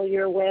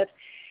familiar with,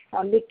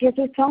 because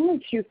it's only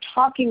through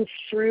talking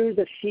through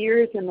the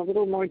fears in a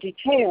little more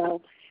detail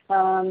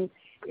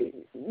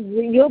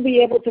you'll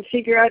be able to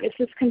figure out if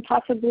this can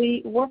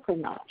possibly work or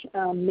not.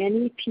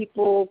 Many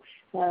people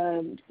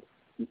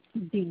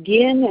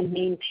begin and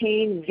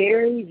maintain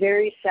very,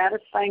 very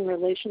satisfying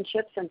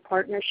relationships and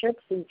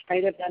partnerships in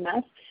spite of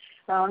MS,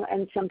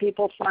 and some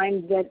people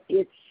find that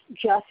it's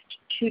just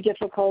too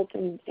difficult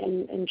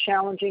and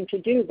challenging to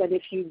do. But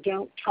if you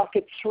don't talk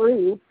it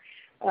through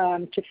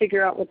to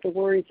figure out what the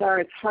worries are,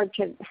 it's hard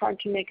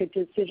to make a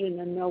decision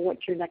and know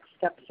what your next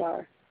steps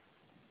are.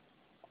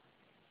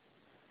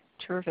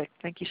 Terrific.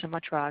 Thank you so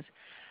much, Roz.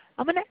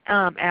 I'm going to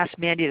ask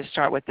Mandy to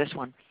start with this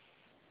one.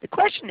 The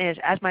question is,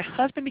 as my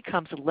husband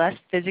becomes less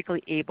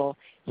physically able,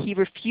 he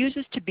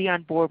refuses to be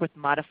on board with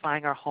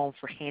modifying our home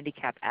for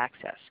handicap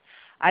access.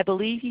 I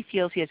believe he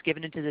feels he has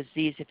given into the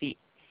disease if he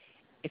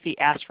if he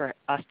asks for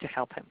us to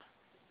help him.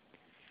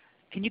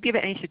 Can you give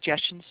any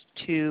suggestions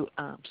to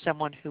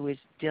someone who is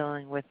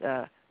dealing with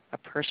a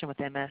person with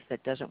MS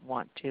that doesn't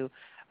want to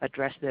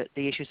address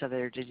the issues of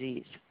their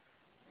disease?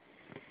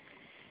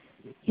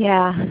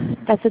 Yeah,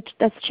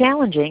 that's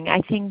challenging.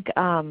 I think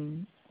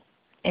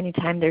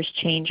anytime there's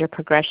change or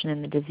progression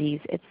in the disease,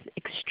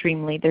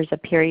 there's a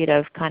period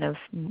of kind of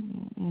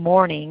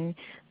mourning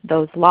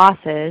those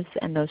losses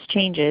and those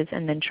changes,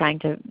 and then trying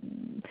to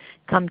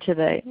come to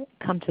the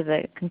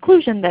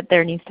conclusion that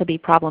there needs to be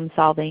problem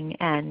solving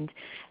and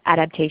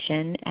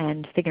adaptation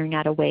and figuring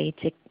out a way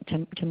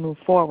to move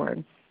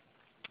forward.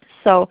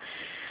 So,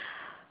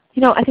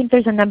 I think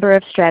there's a number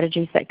of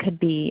strategies that could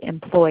be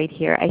employed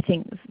here. I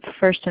think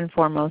first and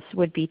foremost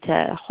would be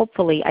to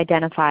hopefully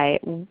identify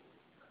and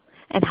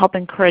help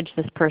encourage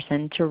this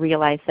person to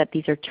realize that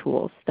these are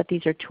tools.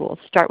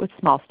 Start with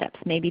small steps.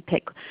 Maybe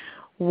pick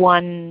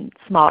one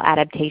small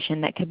adaptation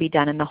that could be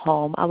done in the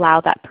home.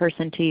 Allow that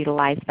person to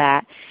utilize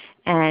that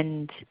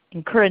and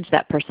encourage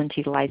that person to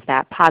utilize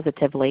that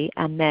positively,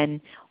 and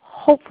then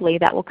hopefully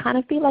that will kind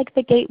of be like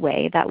the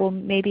gateway that will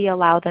maybe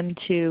allow them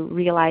to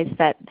realize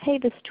that, hey,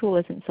 this tool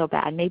isn't so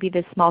bad. Maybe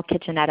this small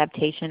kitchen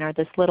adaptation or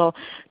this little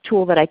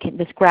tool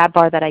this grab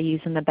bar that I use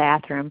in the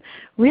bathroom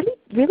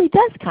really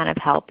does kind of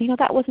help.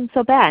 That wasn't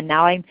so bad.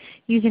 Now I'm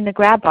using the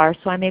grab bar,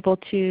 so I'm able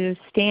to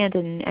stand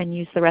and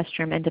use the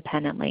restroom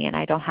independently, and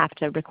I don't have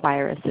to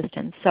require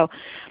assistance. So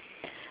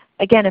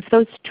again, if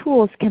those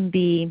tools can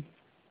be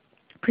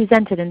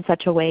presented in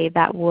such a way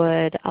that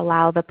would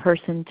allow the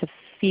person to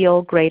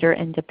feel greater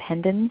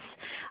independence,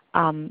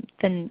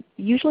 then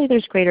usually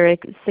there's greater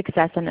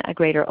success and a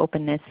greater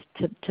openness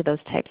to those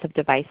types of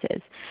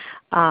devices.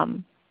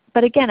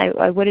 But again,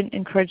 I wouldn't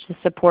encourage the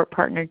support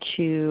partner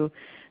to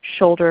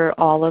shoulder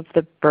all of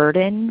the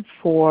burden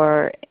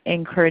for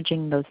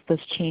encouraging those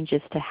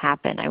changes to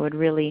happen. I would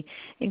really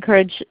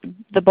encourage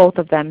the both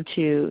of them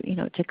to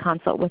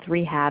consult with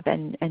rehab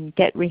and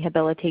get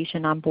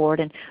rehabilitation on board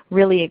and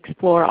really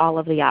explore all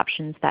of the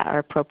options that are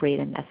appropriate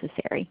and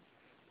necessary.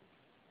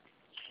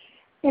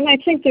 And I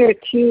think there are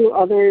two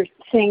other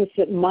things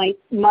that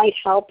might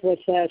help with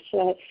this.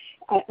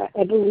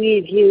 I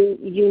believe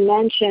you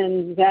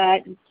mentioned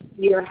that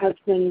your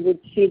husband would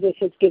see this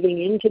as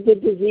giving into the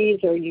disease,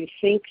 or you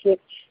think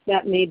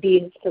that may be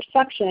his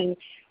perception.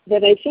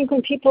 That I think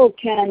when people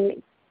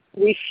can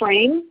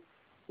reframe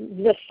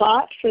the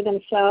thought for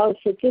themselves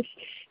that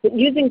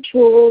using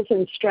tools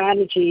and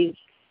strategies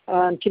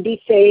to be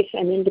safe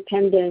and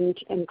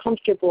independent and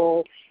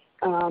comfortable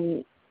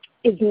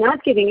is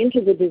not giving into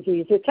the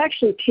disease. It's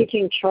actually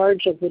taking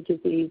charge of the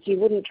disease. You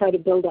wouldn't try to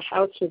build a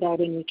house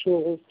without any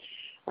tools,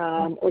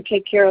 or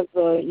take care of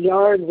the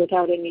yard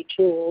without any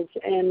tools.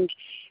 And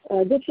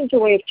this is a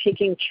way of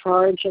taking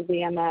charge of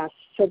the MS.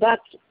 So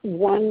that's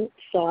one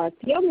thought.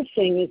 The other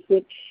thing is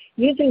that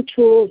using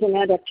tools and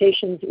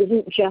adaptations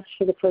isn't just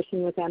for the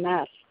person with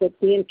MS, but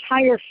the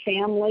entire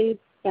family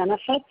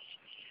benefits.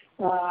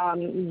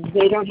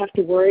 They don't have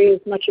to worry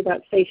as much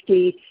about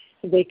safety.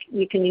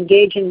 You can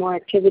engage in more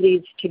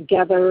activities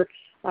together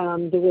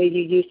the way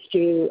you used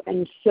to.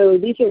 And so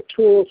these are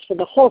tools for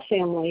the whole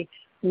family,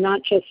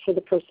 not just for the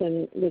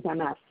person with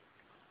MS.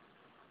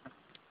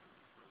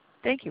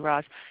 Thank you,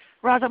 Roz.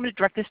 Roz, I'm going to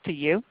direct this to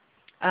you.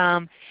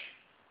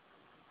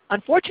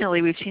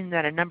 Unfortunately, we've seen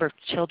that a number of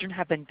children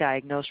have been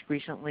diagnosed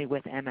recently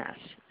with MS.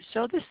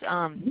 So this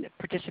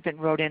participant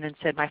wrote in and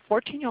said, my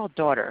 14-year-old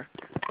daughter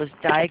was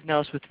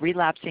diagnosed with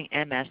relapsing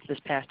MS this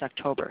past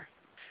October.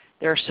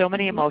 There are so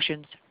many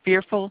emotions: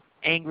 fearful,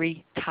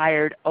 angry,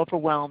 tired,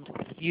 overwhelmed,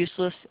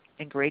 useless,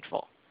 and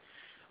grateful.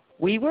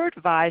 We were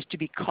advised to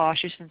be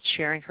cautious in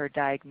sharing her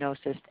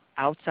diagnosis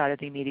outside of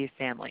the immediate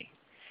family.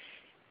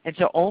 And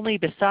so only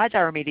besides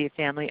our immediate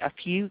family, a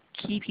few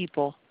key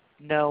people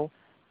know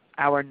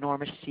our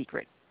enormous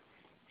secret.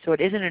 So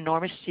it is an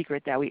enormous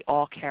secret that we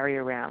all carry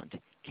around.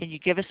 Can you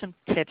give us some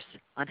tips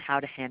on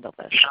how to handle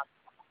this?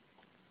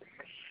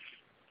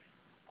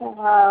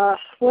 Well,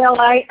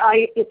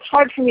 it's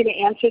hard for me to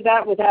answer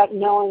that without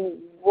knowing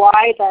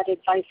why that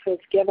advice was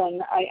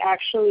given. I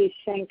actually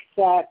think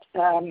that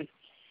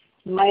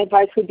my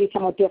advice would be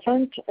somewhat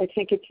different. I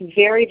think it's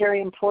very, very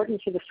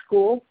important for the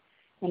school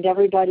and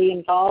everybody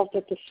involved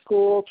at the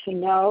school to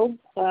know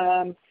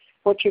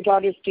what your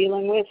daughter's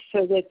dealing with,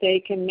 so that they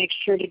can make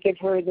sure to give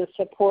her the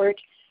support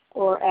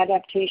or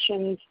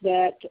adaptations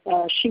that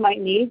she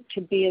might need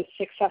to be as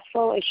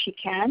successful as she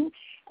can.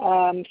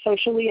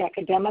 Socially,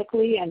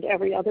 academically, and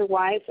every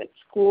otherwise at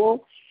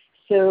school.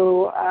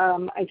 So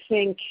I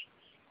think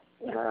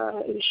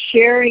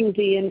sharing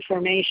the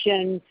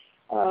information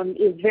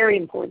is very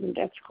important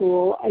at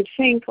school. I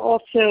think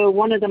also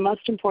one of the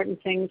most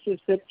important things is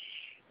that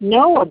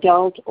no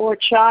adult or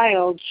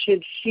child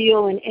should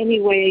feel in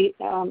any way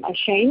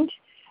ashamed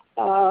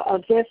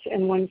of this,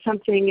 and when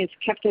something is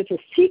kept as a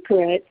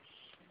secret,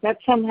 that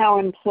somehow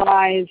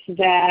implies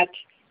that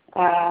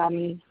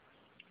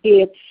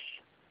it's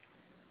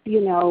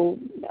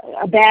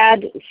a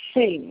bad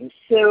thing.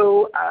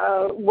 So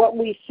what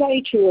we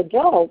say to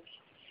adults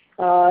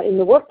in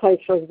the workplace,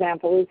 for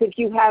example, is if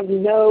you have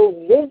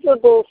no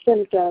visible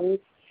symptoms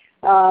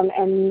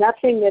and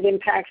nothing that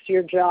impacts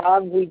your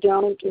job, we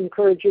don't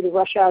encourage you to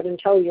rush out and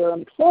tell your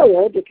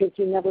employer, because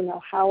you never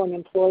know how an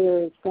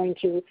employer is going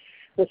to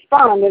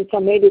respond. And so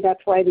maybe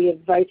that's why the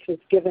advice was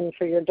given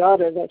for your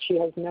daughter, that she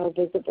has no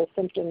visible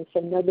symptoms,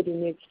 so nobody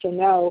needs to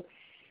know.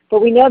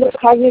 But we know that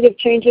cognitive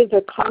changes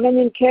are common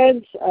in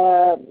kids,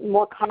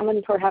 more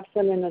common perhaps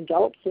than in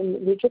adults,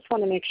 and we just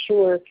want to make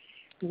sure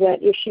that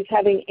if she's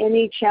having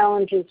any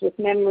challenges with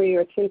memory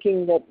or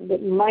thinking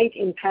that might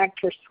impact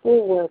her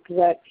schoolwork,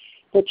 that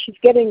she's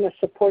getting the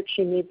support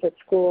she needs at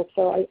school.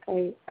 So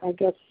I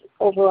guess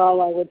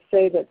overall I would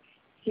say that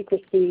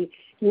secrecy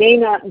may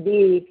not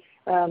be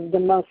the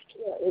most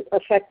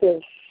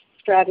effective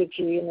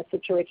strategy in a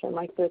situation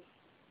like this.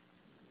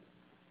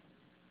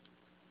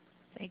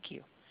 Thank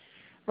you.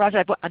 Roz, I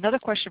have another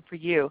question for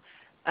you.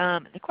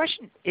 The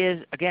question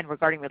is, again,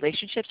 regarding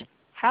relationships.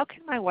 How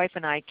can my wife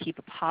and I keep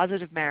a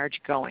positive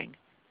marriage going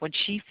when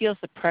she feels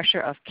the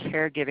pressure of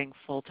caregiving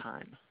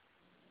full-time?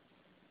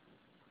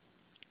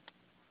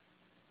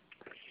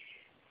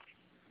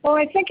 Well,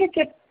 I think it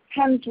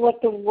depends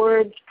what the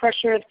words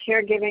pressure of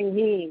caregiving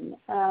mean.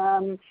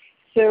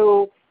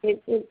 So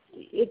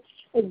it's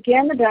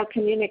again about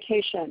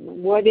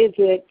communication. What is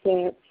it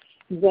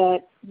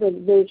that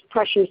those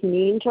pressures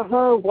mean to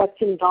her?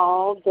 What's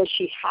involved? Does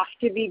she have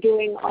to be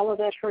doing all of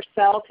it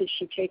herself? Is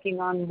she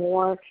taking on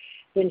more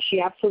than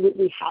she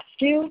absolutely has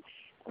to?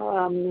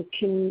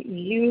 Can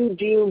you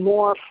do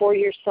more for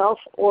yourself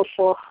or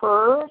for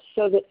her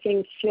so that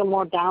things feel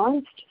more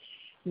balanced?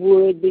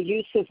 Would the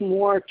use of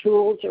more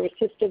tools or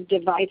assistive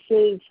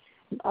devices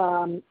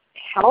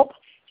help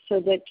so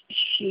that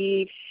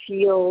she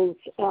feels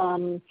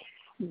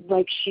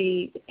like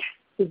she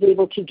is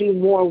able to do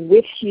more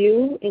with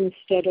you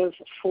instead of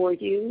for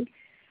you?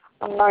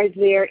 Are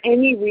there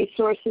any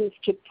resources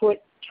to put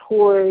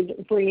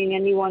toward bringing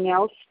anyone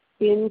else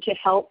in to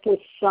help with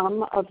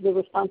some of the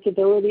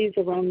responsibilities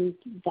around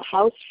the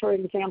house, for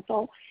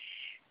example?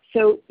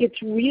 So it's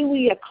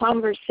really a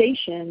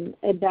conversation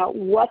about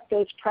what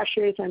those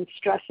pressures and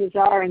stresses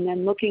are, and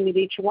then looking at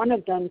each one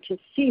of them to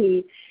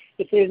see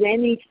if there's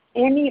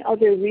any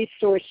other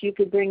resource you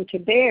could bring to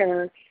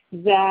bear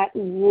that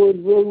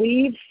would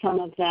relieve some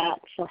of that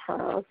for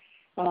her.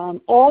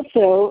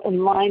 Also,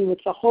 in line with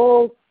the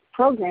whole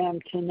program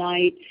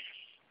tonight,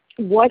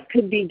 what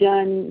could be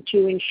done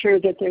to ensure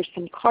that there's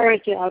some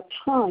carved out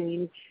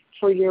time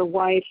for your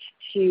wife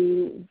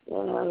to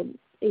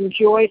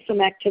enjoy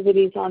some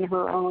activities on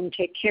her own,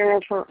 take care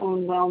of her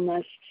own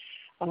wellness,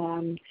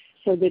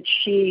 so that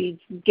she's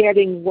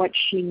getting what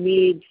she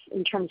needs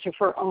in terms of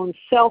her own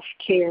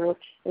self-care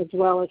as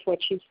well as what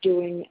she's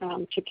doing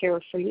to care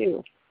for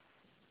you.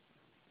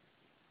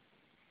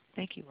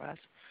 Thank you, Roz.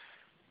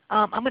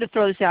 I'm going to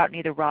throw this out and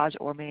either Roz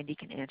or Mandy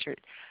can answer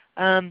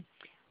it.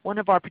 One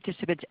of our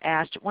participants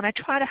asked, when I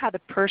try to have the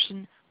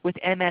person with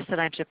MS that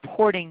I'm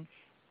supporting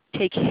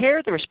take care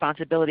of the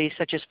responsibilities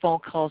such as phone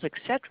calls,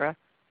 etc.,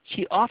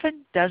 she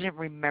often doesn't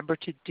remember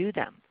to do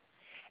them,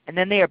 and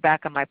then they are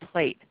back on my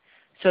plate.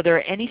 So there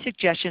are any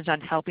suggestions on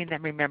helping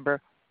them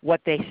remember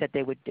what they said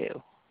they would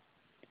do?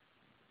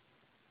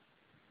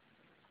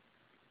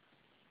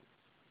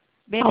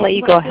 Mandy, I'll let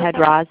you go ahead,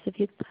 Roz, if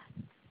you.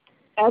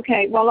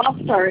 Okay, well,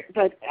 I'll start,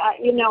 but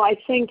I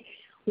think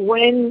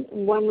when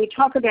we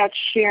talk about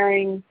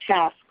sharing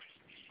tasks,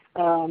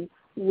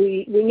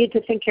 we need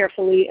to think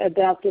carefully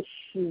about the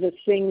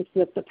things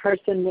that the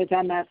person with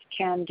MS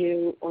can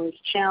do or is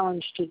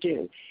challenged to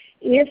do.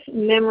 If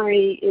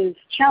memory is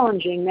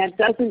challenging, that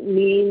doesn't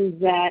mean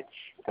that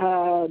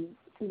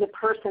the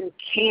person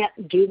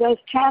can't do those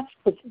tasks,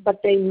 but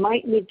they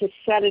might need to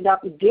set it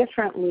up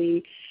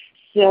differently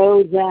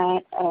so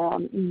that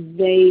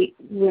they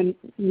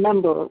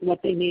remember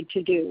what they need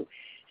to do.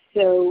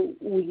 So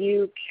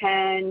you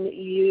can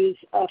use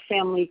a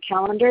family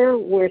calendar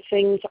where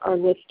things are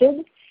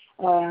listed,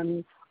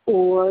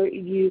 or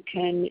you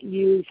can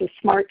use a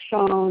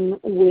smartphone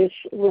with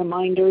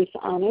reminders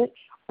on it,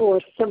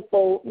 or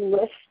simple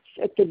lists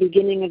at the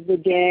beginning of the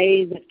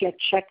day that get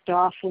checked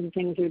off when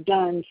things are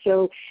done.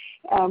 So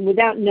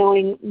without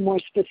knowing more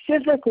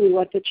specifically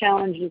what the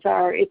challenges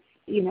are, it's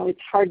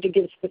hard to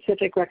give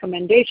specific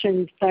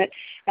recommendations, but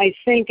I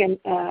think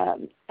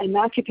an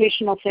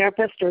occupational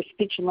therapist or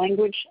speech and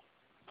language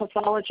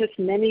pathologist,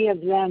 many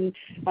of them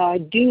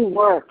do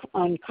work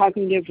on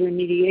cognitive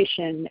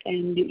remediation,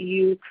 and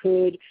you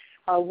could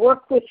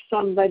work with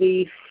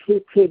somebody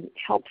who could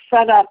help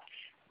set up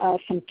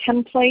some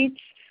templates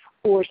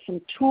or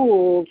some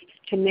tools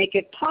to make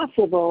it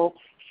possible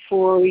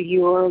for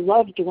your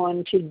loved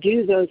one to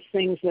do those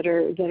things that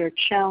are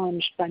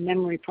challenged by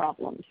memory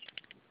problems.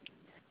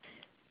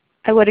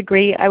 I would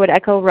agree. I would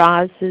echo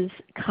Roz's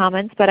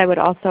comments, but I would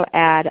also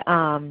add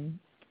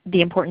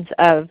the importance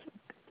of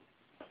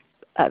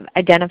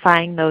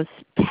identifying those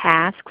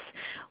tasks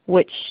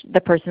which the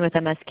person with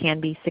MS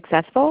can be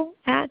successful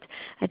at.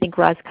 I think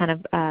Roz kind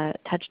of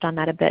touched on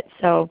that a bit.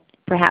 So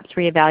perhaps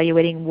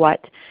reevaluating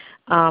what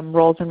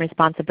roles and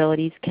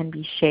responsibilities can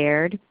be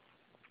shared.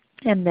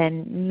 and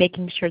then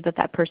making sure that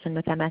that person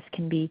with MS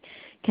can be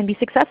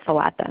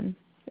successful at them.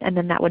 And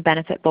then that would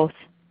benefit both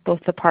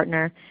the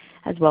partner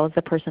as well as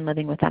the person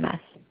living with MS.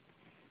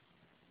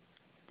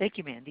 Thank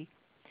you, Mandy.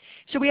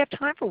 So we have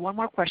time for one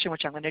more question,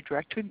 which I'm going to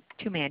direct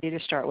to Mandy to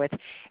start with,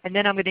 and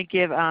then I'm going to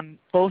give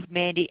both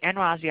Mandy and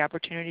Roz the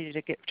opportunity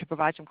to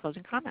provide some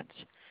closing comments.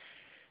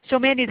 So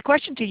Mandy, the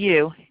question to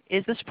you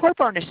is, the support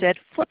partner said,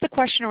 flip the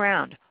question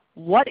around.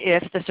 What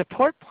if the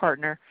support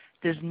partner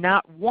does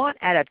not want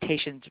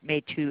adaptations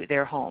made to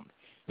their home?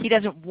 He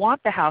doesn't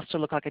want the house to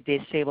look like a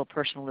disabled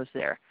person lives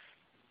there.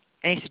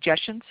 Any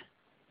suggestions?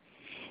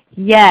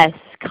 Yes,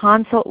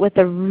 consult with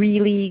a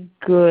really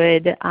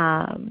good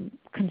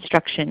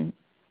construction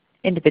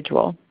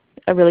individual,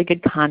 a really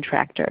good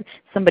contractor,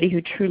 somebody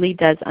who truly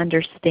does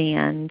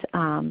understand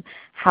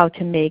how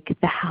to make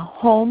the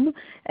home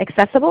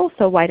accessible,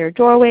 so wider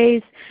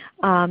doorways,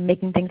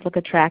 making things look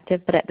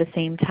attractive, but at the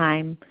same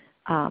time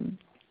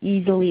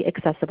easily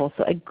accessible,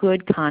 so a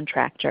good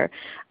contractor.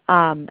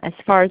 As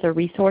far as a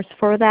resource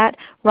for that,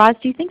 Roz,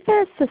 do you think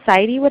the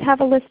society would have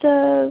a list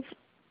of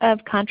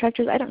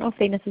contractors? I don't know if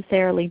they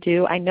necessarily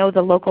do. I know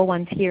the local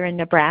ones here in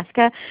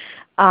Nebraska.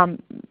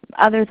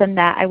 Other than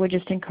that, I would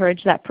just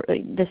encourage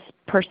this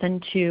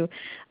person to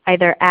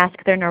either ask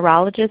their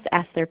neurologist,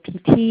 ask their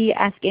PT,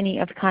 ask any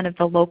of kind of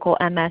the local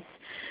MS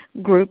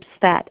groups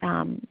that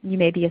you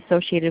may be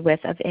associated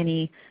with, of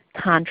any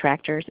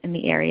contractors in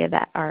the area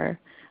that are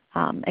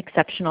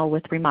exceptional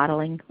with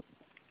remodeling.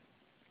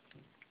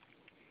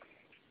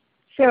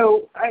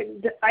 So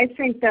I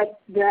think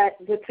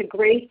that's a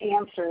great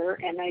answer,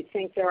 and I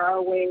think there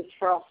are ways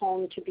for a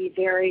home to be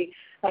very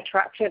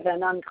attractive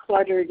and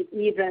uncluttered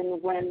even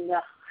when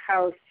the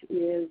house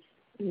is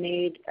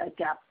made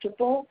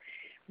adaptable.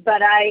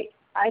 But I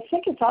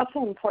think it's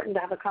also important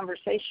to have a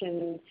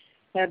conversation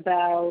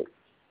about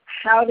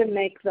how to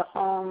make the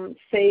home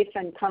safe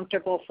and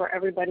comfortable for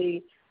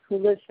everybody who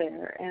lives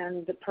there.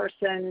 And the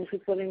person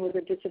who's living with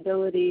a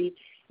disability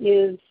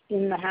is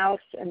in the house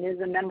and is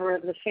a member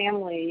of the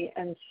family,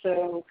 and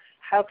so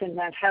how can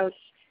that house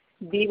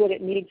be what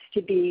it needs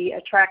to be,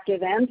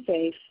 attractive and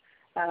safe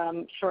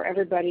for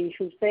everybody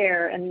who's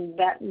there? And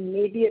that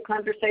may be a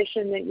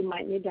conversation that you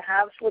might need to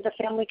have with a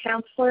family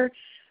counselor,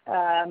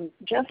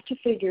 just to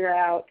figure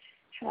out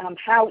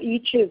how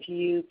each of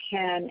you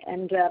can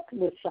end up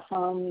with the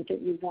home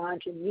that you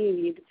want and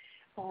need,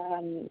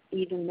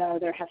 even though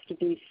there has to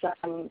be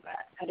some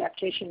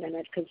adaptation in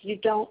it, because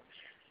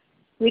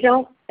we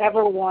don't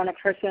ever want a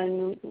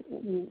person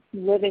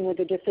living with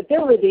a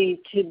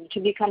disability to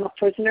become a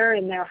prisoner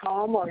in their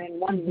home or in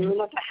one room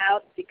of the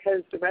house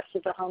because the rest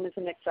of the home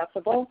isn't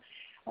accessible.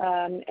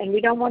 And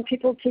we don't want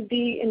people to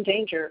be in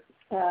danger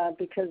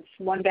because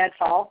one bad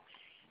fall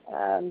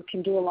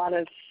can do a lot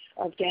of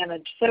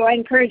damage. So I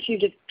encourage you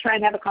to try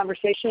and have a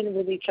conversation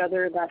with each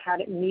other about how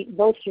to meet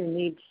both your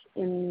needs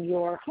in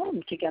your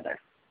home together.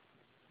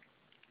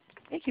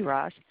 Thank you,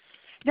 Roz.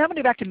 Now I'm going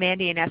to go back to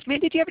Mandy and ask,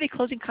 Mandy, do you have any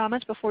closing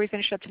comments before we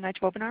finish up tonight's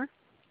webinar?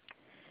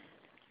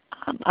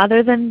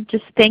 Other than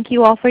just thank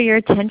you all for your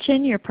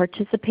attention, your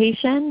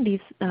participation. These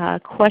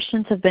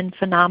questions have been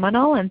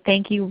phenomenal, and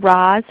thank you,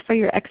 Roz, for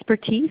your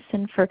expertise,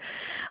 and for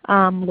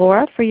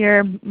Laura for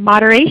your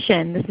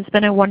moderation. This has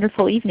been a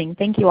wonderful evening.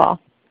 Thank you all.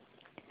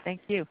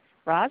 Thank you.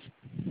 Roz?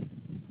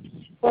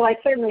 Well, I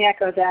certainly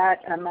echo that.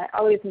 I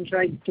always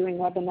enjoyed doing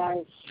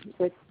webinars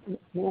with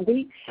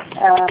Mandy,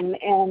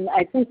 and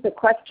I think the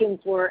questions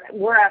were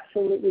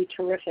absolutely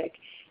terrific.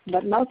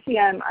 But mostly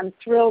I'm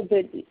thrilled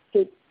that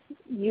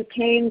you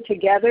came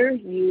together,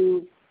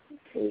 you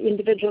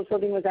individuals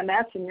living with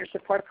MS and your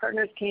support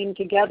partners came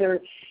together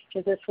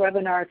to this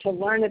webinar to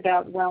learn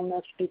about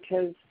wellness,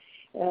 because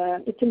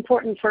it's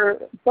important for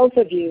both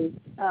of you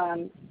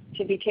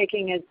to be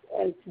taking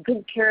as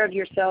good care of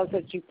yourselves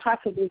as you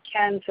possibly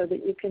can so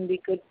that you can be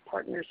good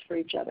partners for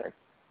each other.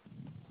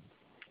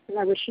 And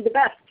I wish you the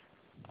best.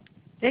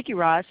 Thank you,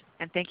 Roz,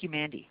 and thank you,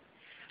 Mandy.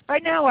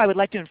 Right now I would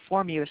like to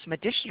inform you of some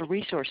additional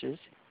resources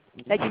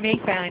that you may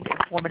find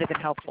informative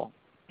and helpful.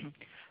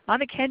 On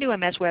the Can Do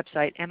MS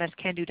website,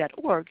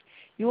 mscando.org,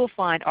 you will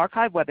find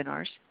archived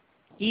webinars,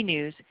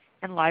 e-news,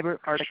 and library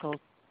articles,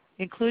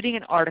 including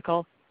an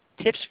article,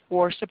 Tips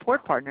for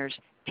Support Partners,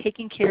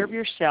 Taking Care of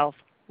Yourself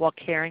While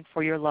Caring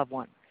for Your Loved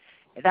One.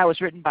 That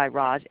was written by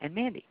Roz and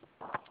Mandy.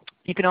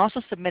 You can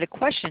also submit a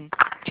question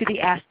to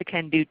the Ask the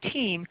Can Do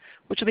team,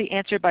 which will be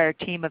answered by our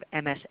team of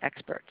MS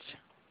experts.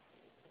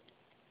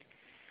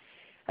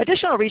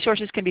 Additional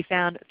resources can be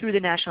found through the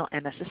National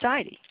MS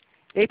Society.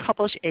 They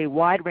publish a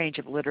wide range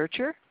of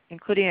literature,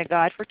 including a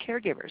guide for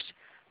caregivers.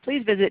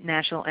 Please visit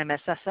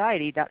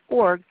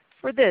nationalmssociety.org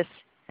for this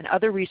and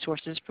other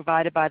resources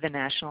provided by the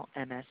National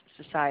MS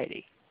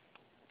Society.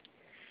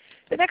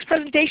 The next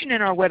presentation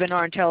in our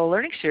webinar and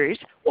telelearning series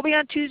will be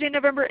on Tuesday,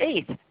 November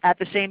 8th at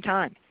the same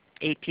time,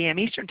 8 p.m.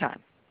 Eastern Time.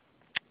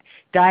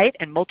 Diet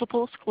and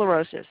Multiple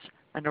Sclerosis,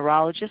 a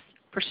Neurologist's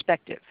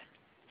Perspective.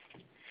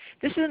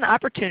 This is an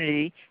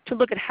opportunity to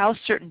look at how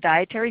certain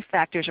dietary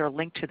factors are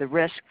linked to the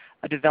risk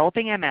of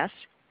developing MS,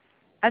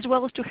 as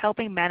well as to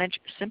helping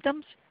manage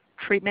symptoms,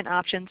 treatment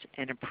options,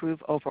 and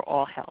improve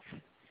overall health.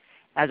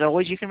 As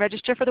always, you can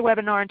register for the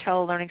webinar and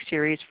telelearning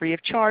series free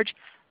of charge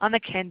on the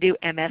Can Do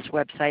MS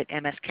website,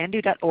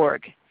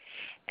 mscando.org.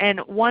 And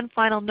one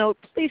final note,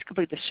 please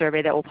complete the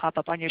survey that will pop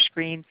up on your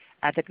screen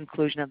at the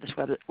conclusion of this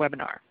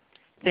webinar.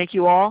 Thank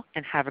you all,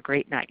 and have a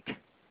great night.